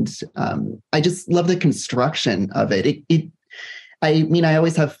 And I just love the construction of it. I mean, I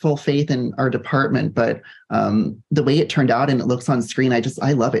always have full faith in our department, but the way it turned out and it looks on screen,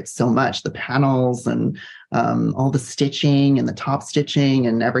 I love it so much. The panels and all the stitching and the top stitching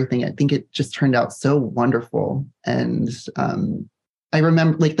and everything. I think it just turned out so wonderful. And I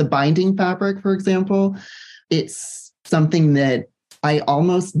remember like the binding fabric, for example, it's something that I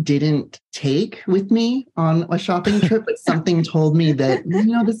almost didn't take with me on a shopping trip, but something told me that,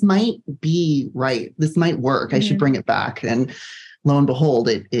 this might be right. This might work. I should bring it back. And lo and behold,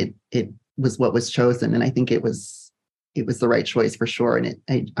 it was what was chosen. And I think it was the right choice for sure.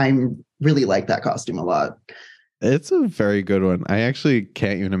 And I'm really like that costume a lot. It's a very good one. I actually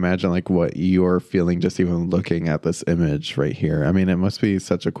can't even imagine like what you're feeling just even looking at this image right here. I mean, it must be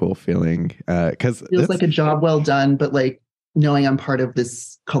such a cool feeling because it feels like a job well done, but like knowing I'm part of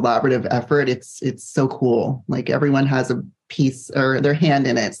this collaborative effort, it's so cool. Like everyone has a piece or their hand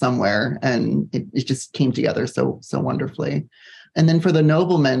in it somewhere, and it just came together so wonderfully. And then for the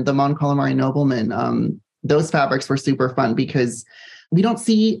noblemen, the Mon Calamari noblemen, those fabrics were super fun because we don't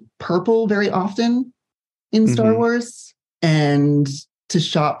see purple very often in Star Wars, and to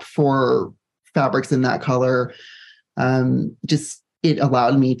shop for fabrics in that color, just it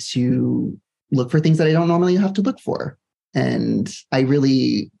allowed me to look for things that I don't normally have to look for. And I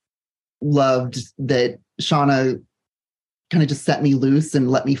really loved that Shauna kind of just set me loose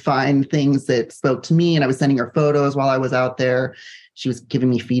and let me find things that spoke to me. And I was sending her photos while I was out there. She was giving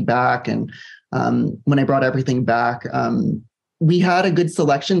me feedback. And when I brought everything back, we had a good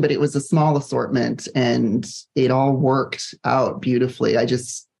selection, but it was a small assortment and it all worked out beautifully. I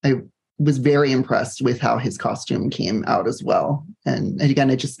was very impressed with how his costume came out as well. And again,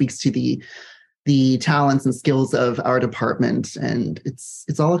 it just speaks to the talents and skills of our department. And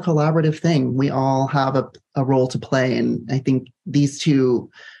it's all a collaborative thing. We all have a role to play. And I think these two,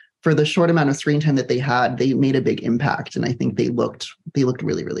 for the short amount of screen time that they had, they made a big impact. And I think they looked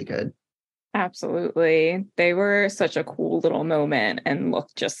really, really good. Absolutely. They were such a cool little moment and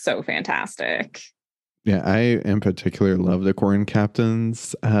looked just so fantastic. Yeah, I in particular love the Quarren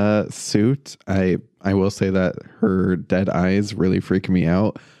Captain's suit. I will say that her dead eyes really freak me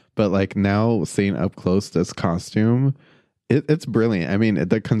out. But like now seeing up close this costume, it's brilliant. I mean,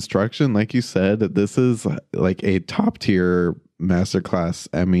 the construction, like you said, this is like a top tier masterclass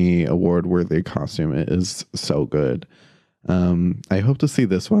Emmy award worthy costume. It is so good. I hope to see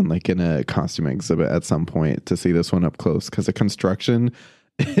this one like in a costume exhibit at some point, to see this one up close, because the construction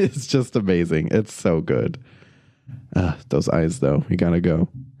is just amazing. It's so good. Those eyes though, you gotta go.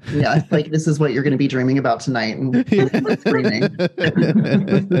 Yeah, it's like this is what you're going to be dreaming about tonight and screaming.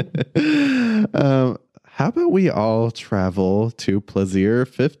 How about we all travel to Plaisir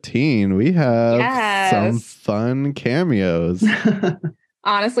 15? We have some fun cameos.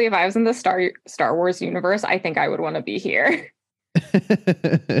 Honestly, if I was in the Star Wars universe, I think I would want to be here.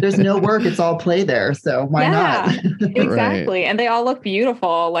 There's no work, it's all play there, so why not? Exactly. Right. And they all look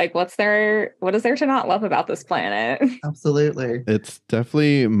beautiful. Like what is there to not love about this planet? Absolutely. It's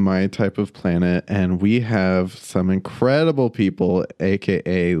definitely my type of planet, and we have some incredible people,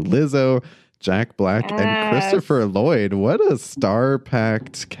 aka Lizzo, Jack Black, and Christopher Lloyd. What a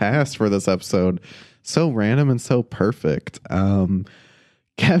star-packed cast for this episode. So random and so perfect.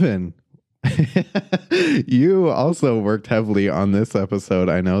 Kevin, you also worked heavily on this episode.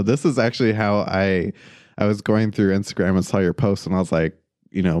 I know this is actually how I was going through Instagram and saw your post, and I was like,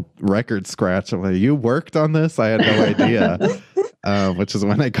 record scratch. I'm like, you worked on this? I had no idea. Which is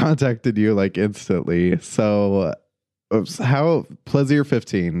when I contacted you like instantly. So how Plaisir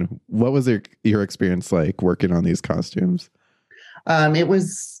 15, what was your experience like working on these costumes? It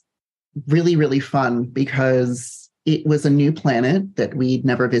was really, really fun because it was a new planet that we'd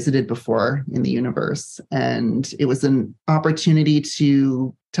never visited before in the universe. And it was an opportunity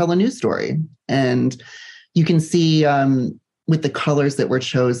to tell a new story. And you can see with the colors that were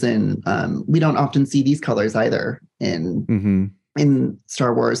chosen, we don't often see these colors either in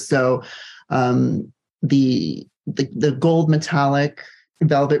Star Wars. So the gold metallic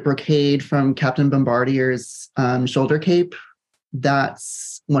velvet brocade from Captain Bombardier's shoulder cape,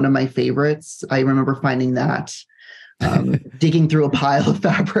 that's one of my favorites. I remember finding that digging through a pile of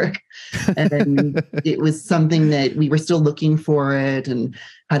fabric, and it was something that we were still looking for it and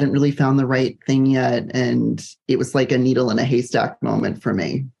hadn't really found the right thing yet. And it was like a needle in a haystack moment for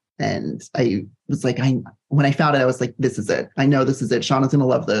me. And I was like, when I found it, I was like, this is it. I know this is it. Shauna's going to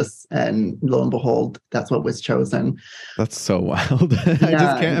love this. And lo and behold, that's what was chosen. That's so wild. Yeah. I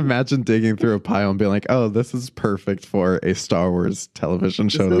just can't imagine digging through a pile and being like, oh, this is perfect for a Star Wars television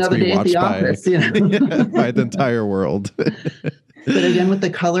show that's being watched by the entire world. But again, with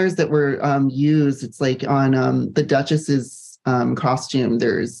the colors that were used, it's like on the Duchess's costume,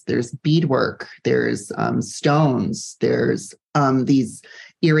 there's beadwork, there's stones, there's these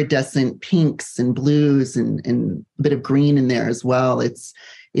iridescent pinks and blues and a bit of green in there as well. It's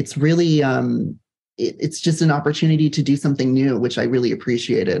really it's just an opportunity to do something new, which I really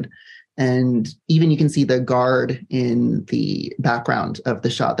appreciated. And even you can see the guard in the background of the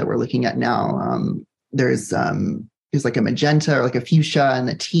shot that we're looking at now. There's like a magenta or like a fuchsia and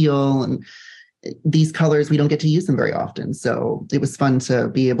a teal, and these colors, we don't get to use them very often. So it was fun to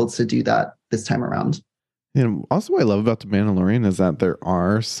be able to do that this time around. And also what I love about The Mandalorian is that there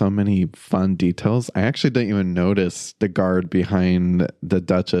are so many fun details. I actually didn't even notice the guard behind the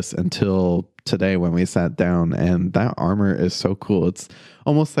Duchess until today when we sat down, and that armor is so cool. It's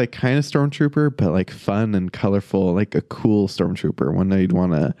almost like kind of Stormtrooper, but like fun and colorful, like a cool Stormtrooper, one that you'd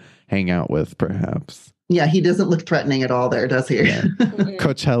want to hang out with, perhaps. Yeah, he doesn't look threatening at all there, does he? Yeah.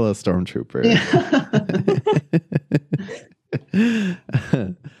 Coachella Stormtrooper.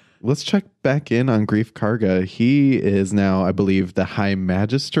 Yeah. Let's check back in on Grief Karga. He is now, I believe, the High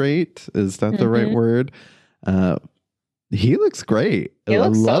Magistrate. Is that the right word? He looks great. He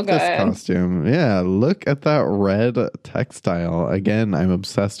looks I love so this good. costume. Yeah, look at that red textile. Again, I'm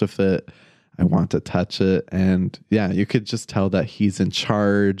obsessed with it. I want to touch it. And yeah, you could just tell that he's in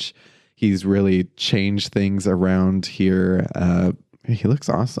charge. He's really changed things around here. He looks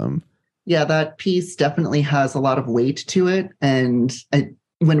awesome. Yeah, that piece definitely has a lot of weight to it. And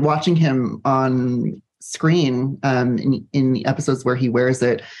when watching him on screen in the episodes where he wears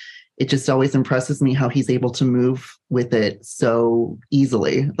it, it just always impresses me how he's able to move with it so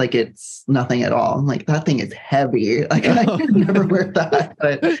easily. Like it's nothing at all. Like that thing is heavy. Like I could never wear that.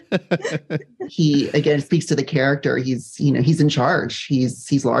 But he again speaks to the character. He's in charge.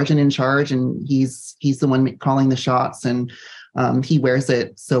 He's large and in charge, and he's the one calling the shots, and he wears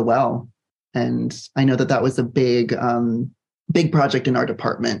it so well. And I know that was a big project in our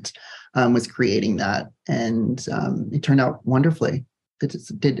department, was creating that, and it turned out wonderfully. It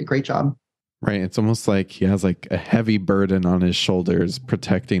did a great job. Right. It's almost like he has like a heavy burden on his shoulders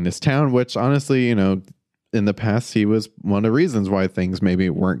protecting this town, which honestly, in the past, he was one of the reasons why things maybe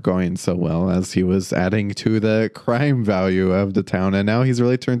weren't going so well, as he was adding to the crime value of the town. And now he's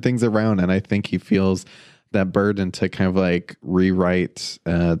really turned things around. And I think he feels that burden to kind of like rewrite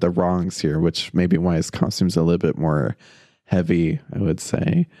the wrongs here, which maybe why his costume's a little bit more heavy, I would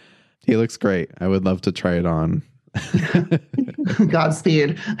say. He looks great. I would love to try it on.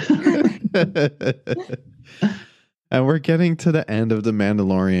 Godspeed. And we're getting to the end of The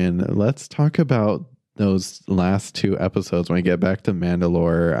Mandalorian. Let's talk about those last two episodes when we get back to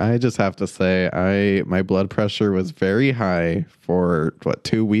Mandalore. I just have to say, my blood pressure was very high for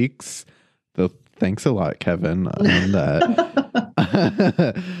 2 weeks. So thanks a lot, Kevin, on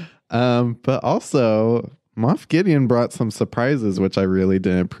that. But also, Moff Gideon brought some surprises, which I really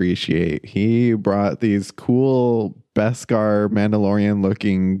didn't appreciate. He brought these cool Beskar Mandalorian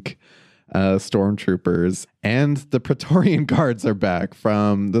looking stormtroopers, and the Praetorian Guards are back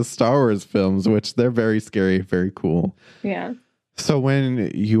from the Star Wars films, which they're very scary, very cool. Yeah. So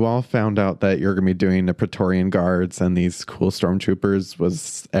when you all found out that you're going to be doing the Praetorian Guards and these cool stormtroopers,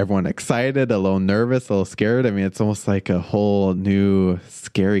 was everyone excited, a little nervous, a little scared? I mean, it's almost like a whole new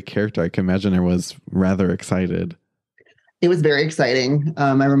scary character. I can imagine I was rather excited. It was very exciting.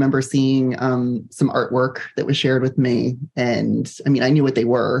 I remember seeing some artwork that was shared with me. And I mean, I knew what they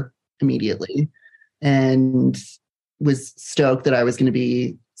were immediately and was stoked that I was going to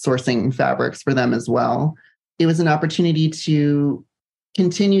be sourcing fabrics for them as well. It was an opportunity to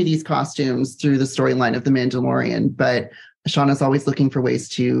continue these costumes through the storyline of The Mandalorian, but Shauna's always looking for ways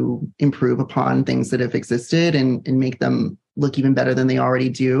to improve upon things that have existed and make them look even better than they already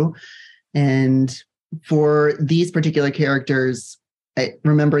do. And for these particular characters, I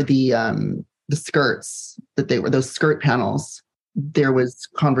remember the skirts that they were, those skirt panels. There was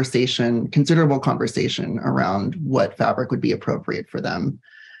considerable conversation around what fabric would be appropriate for them.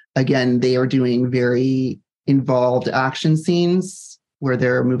 Again, they are doing very involved action scenes where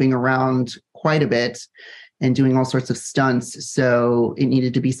they're moving around quite a bit and doing all sorts of stunts. So it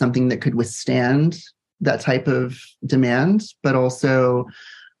needed to be something that could withstand that type of demand, but also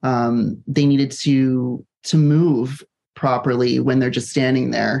they needed to move properly when they're just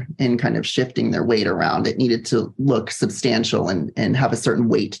standing there and kind of shifting their weight around. It needed to look substantial and have a certain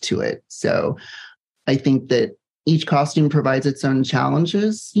weight to it. So I think that each costume provides its own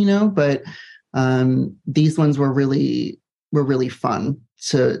challenges, but these ones were really fun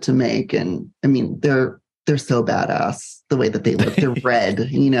to make. And I mean, they're so badass the way that they look. They're red,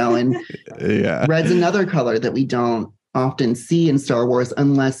 and Yeah. red's another color that we don't often see in Star Wars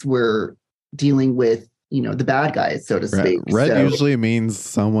unless we're dealing with, the bad guys, so to speak. Red usually means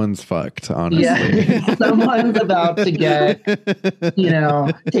someone's fucked, honestly. Yeah, someone's about to get,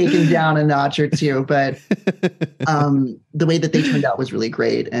 taken down a notch or two. But the way that they turned out was really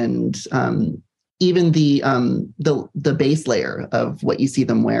great. And even the base layer of what you see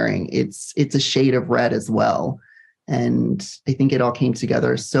them wearing, it's a shade of red as well. And I think it all came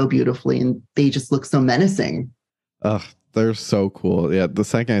together so beautifully, and they just look so menacing. Ugh, they're so cool. Yeah, the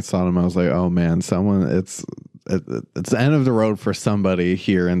second I saw them, I was like, oh man, it's the end of the road for somebody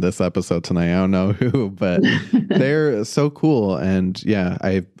here in this episode tonight. I don't know who, but they're so cool. And yeah,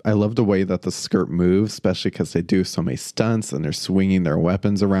 I love the way that the skirt moves, especially because they do so many stunts and they're swinging their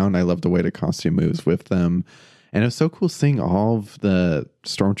weapons around. I love the way the costume moves with them. And it's so cool seeing all of the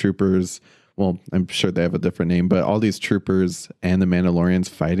stormtroopers. Well, I'm sure they have a different name, but all these troopers and the Mandalorians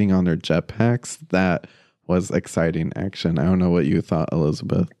fighting on their jetpacks. That was exciting action. I don't know what you thought,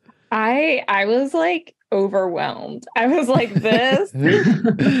 Elizabeth. I was like overwhelmed. I was like, this.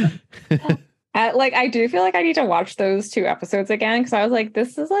 I do feel like I need to watch those 2 episodes again, because I was like,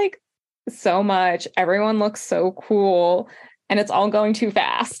 this is like so much. Everyone looks so cool, and it's all going too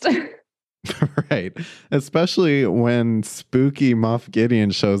fast. Right. Especially when spooky Moff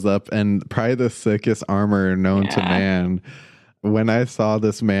Gideon shows up, and probably the sickest armor known to man. When I saw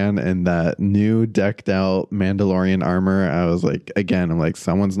this man in that new decked out Mandalorian armor, I was like, again, I'm like,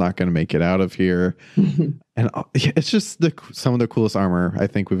 someone's not going to make it out of here. And it's just some of the coolest armor I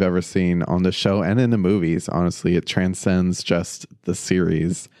think we've ever seen on the show and in the movies. Honestly, it transcends just the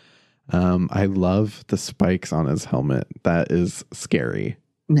series. I love the spikes on his helmet. That is scary.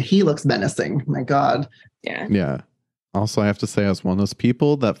 He looks menacing. My God. Yeah. Yeah. Also, I have to say, I was one of those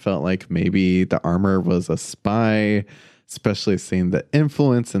people that felt like maybe the armor was a spy, especially seeing the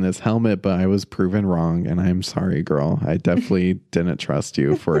influence in his helmet, but I was proven wrong, and I'm sorry, girl. I definitely didn't trust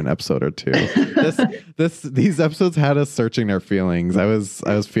you for an episode or 2. These episodes had us searching our feelings. I was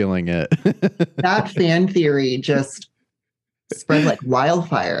feeling it. That fan theory just spread like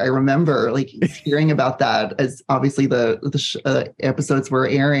wildfire. I remember like hearing about that as obviously the episodes were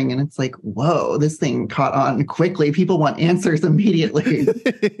airing, and it's like, whoa, this thing caught on quickly. People want answers immediately.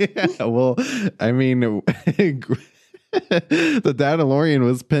 Yeah, well, I mean, the Mandalorian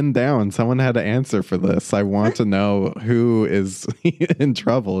was pinned down. Someone had to answer for this. I want to know who is in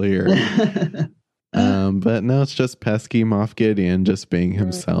trouble here. But no, it's just pesky Moff Gideon just being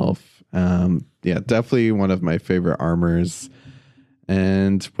himself. Yeah, definitely one of my favorite armors.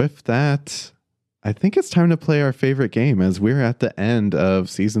 And with that, I think it's time to play our favorite game, as we're at the end of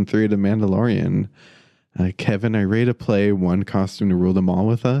season 3 of The Mandalorian. Kevin, are you ready to play One Costume to Rule Them All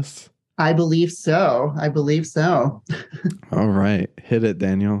with us? I believe so. All right. Hit it,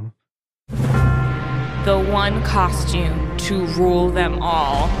 Daniel. The one costume to rule them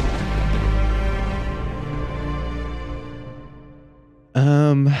all.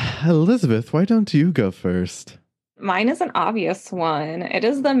 Elizabeth, why don't you go first? Mine is an obvious one. It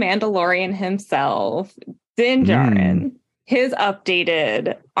is the Mandalorian himself, Din Djarin. His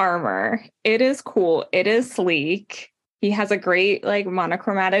updated armor. It is cool. It is sleek. He has a great like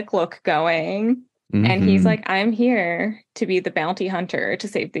monochromatic look going. And he's like, I'm here to be the bounty hunter to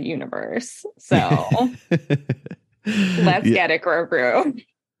save the universe. So let's get it, Grogu.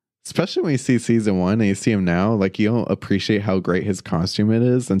 Especially when you see season 1 and you see him now, like you don't appreciate how great his costume it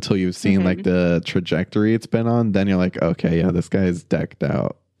is until you've seen like the trajectory it's been on. Then you're like, okay, yeah, this guy's decked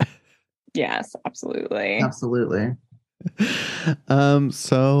out. Yes, absolutely. Absolutely.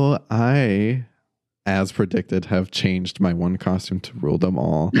 So I, as predicted, have changed my one costume to rule them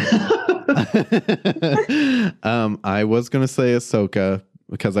all. I was going to say Ahsoka,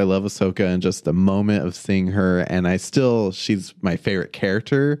 because I love Ahsoka and just the moment of seeing her, and she's my favorite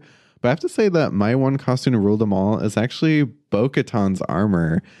character. But I have to say that my one costume to rule them all is actually Bo-Katan's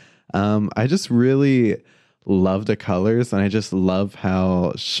armor. I just really love the colors, and I just love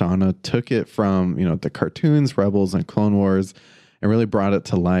how Shauna took it from, the cartoons, Rebels, and Clone Wars, and really brought it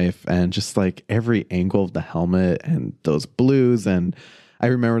to life, and just like every angle of the helmet and those blues. And I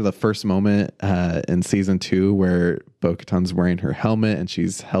remember the first moment in season 2 where Bo-Katan's wearing her helmet and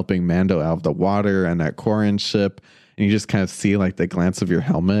she's helping Mando out of the water and that Quarren ship. And you just kind of see like the glance of your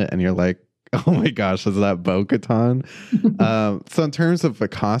helmet and you're like, oh my gosh, is that Bo-Katan? So in terms of a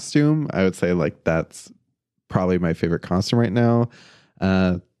costume, I would say like that's probably my favorite costume right now.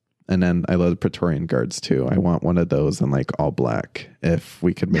 And then I love the Praetorian Guards too. I want one of those in like all black if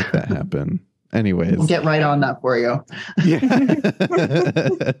we could make that happen. Anyways, we'll get right on that for you. Yeah.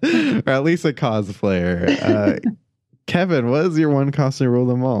 Or at least a cosplayer. Kevin, what is your one costume to rule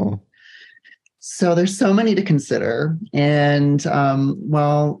them all? So there's so many to consider. And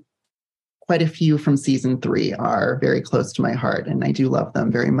quite a few from season 3 are very close to my heart, and I do love them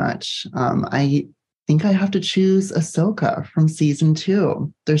very much. I think I have to choose Ahsoka from season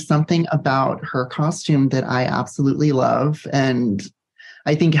 2. There's something about her costume that I absolutely love. And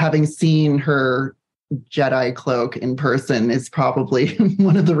I think having seen her Jedi cloak in person is probably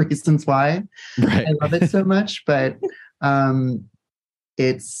one of the reasons why I love it so much. But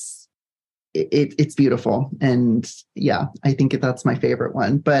it's beautiful, and yeah, I think that's my favorite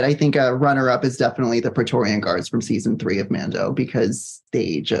one. But I think a runner-up is definitely the Praetorian Guards from season 3 of Mando, because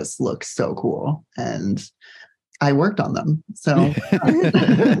they just look so cool, and I worked on them, so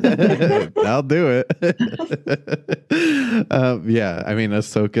I'll do it. Yeah, I mean,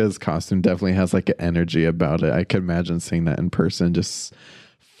 Ahsoka's costume definitely has like an energy about it. I could imagine seeing that in person, just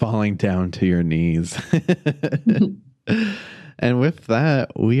falling down to your knees. And with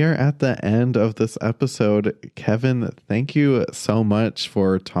that, we are at the end of this episode. Kevin, thank you so much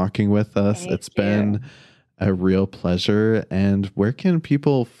for talking with us. It's been a real pleasure. And where can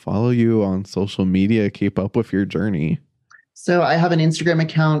people follow you on social media, keep up with your journey? So I have an Instagram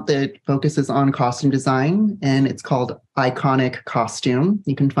account that focuses on costume design, and it's called Iconic Costume.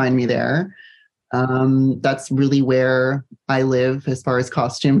 You can find me there. That's really where I live as far as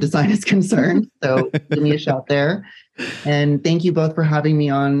costume design is concerned. So give me a shout there. And thank you both for having me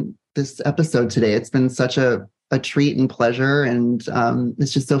on this episode today. It's been such a treat and pleasure. And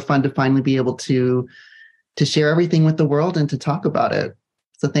it's just so fun to finally be able to share everything with the world and to talk about it.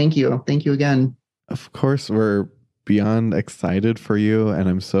 So thank you. Thank you again. Of course, we're beyond excited for you, and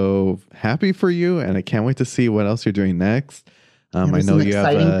I'm so happy for you, and I can't wait to see what else you're doing next. I know you have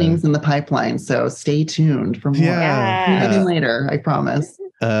exciting things in the pipeline, so stay tuned for more. Nothing later, I promise.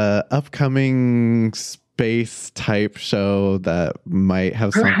 Upcoming space type show that might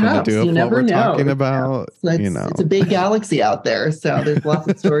have something to do with what we're talking about. It's a big galaxy out there, so there's lots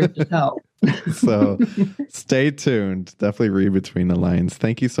of stories to tell. So stay tuned. Definitely read between the lines.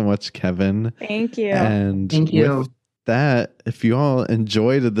 Thank you so much, Kevin. Thank you. And thank you. With that, if you all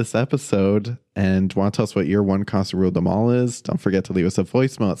enjoyed this episode and want to tell us what your one costume rule them all is, don't forget to leave us a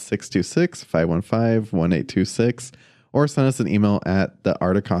voicemail at 626-515-1826 or send us an email at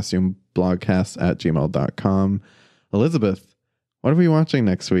theartofcostumeblogcast@gmail.com. Elizabeth, what are we watching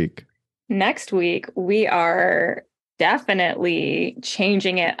next week? Next week, we are definitely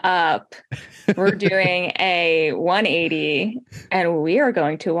changing it up. We're doing a 180, and we are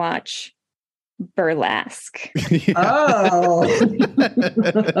going to watch Burlesque. Oh,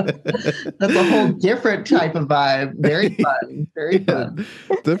 that's a whole different type of vibe. Very fun. Very fun.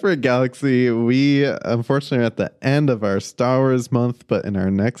 Different galaxy. We unfortunately are at the end of our Star Wars month, but in our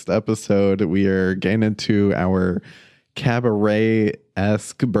next episode, we are getting into our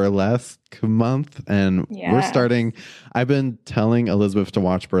cabaret-esque burlesque month, and we're starting. I've been telling Elizabeth to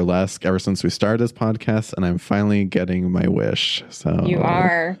watch Burlesque ever since we started this podcast, and I'm finally getting my wish. So you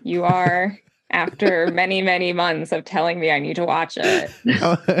are after many, many months of telling me I need to watch it.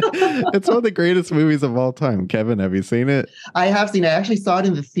 It's one of the greatest movies of all time. Kevin, have you seen it? I have seen it. I actually saw it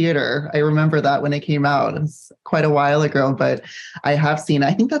in the theater. I remember that when it came out. It's quite a while ago, but I have seen it.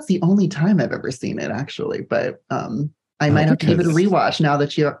 I think that's the only time I've ever seen it, actually. But I might have to give it a rewatch now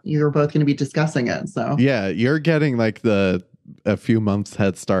that you're both going to be discussing it. So yeah, you're getting like a few months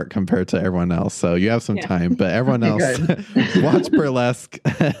head start compared to everyone else, so you have some time. But everyone else, watch Burlesque.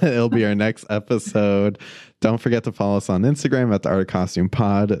 It'll be our next episode. Don't forget to follow us on Instagram at The Art of Costume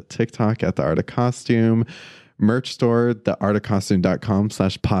Pod, TikTok at The Art of Costume, merch store,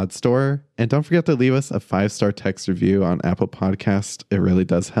 theartofcostume.com/pod store, and don't forget to leave us a 5-star text review on Apple Podcast. It really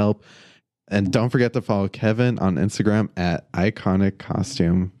does help. And don't forget to follow Kevin on Instagram at Iconic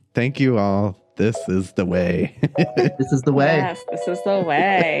Costume. Thank you all. This is the way. This is the way. Yes, this is the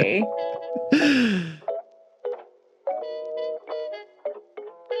way.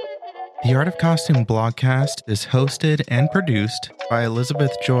 The Art of Costume blogcast is hosted and produced by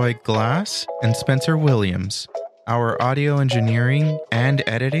Elizabeth Joy Glass and Spencer Williams. Our audio engineering and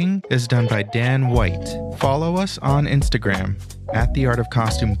editing is done by Dan White. Follow us on Instagram at The Art of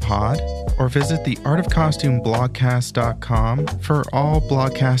Costume Pod, or visit theartofcostumeblogcast.com for all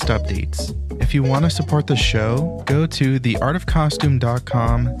blogcast updates. If you want to support the show, go to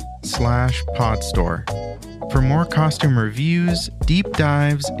theartofcostume.com/podstore. For more costume reviews, deep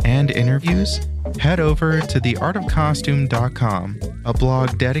dives, and interviews, head over to theartofcostume.com, a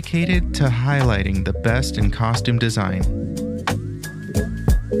blog dedicated to highlighting the best in costume design.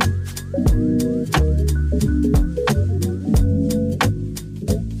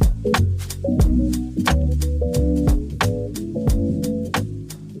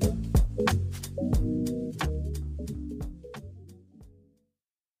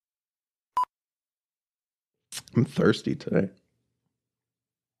 I'm thirsty today.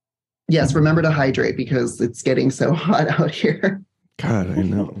 Yes, remember to hydrate because it's getting so hot out here. God, I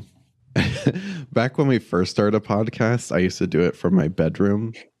know. Back when we first started a podcast, I used to do it from my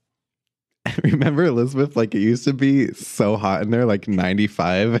bedroom. Remember, Elizabeth, like it used to be so hot in there, like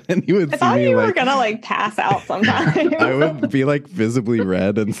 95, and you would I see thought me you like were gonna like pass out sometime. I would be like visibly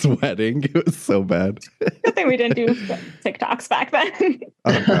red and sweating. It was so bad. Good thing we didn't do TikToks back then.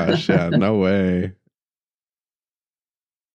 Oh gosh, yeah, no way.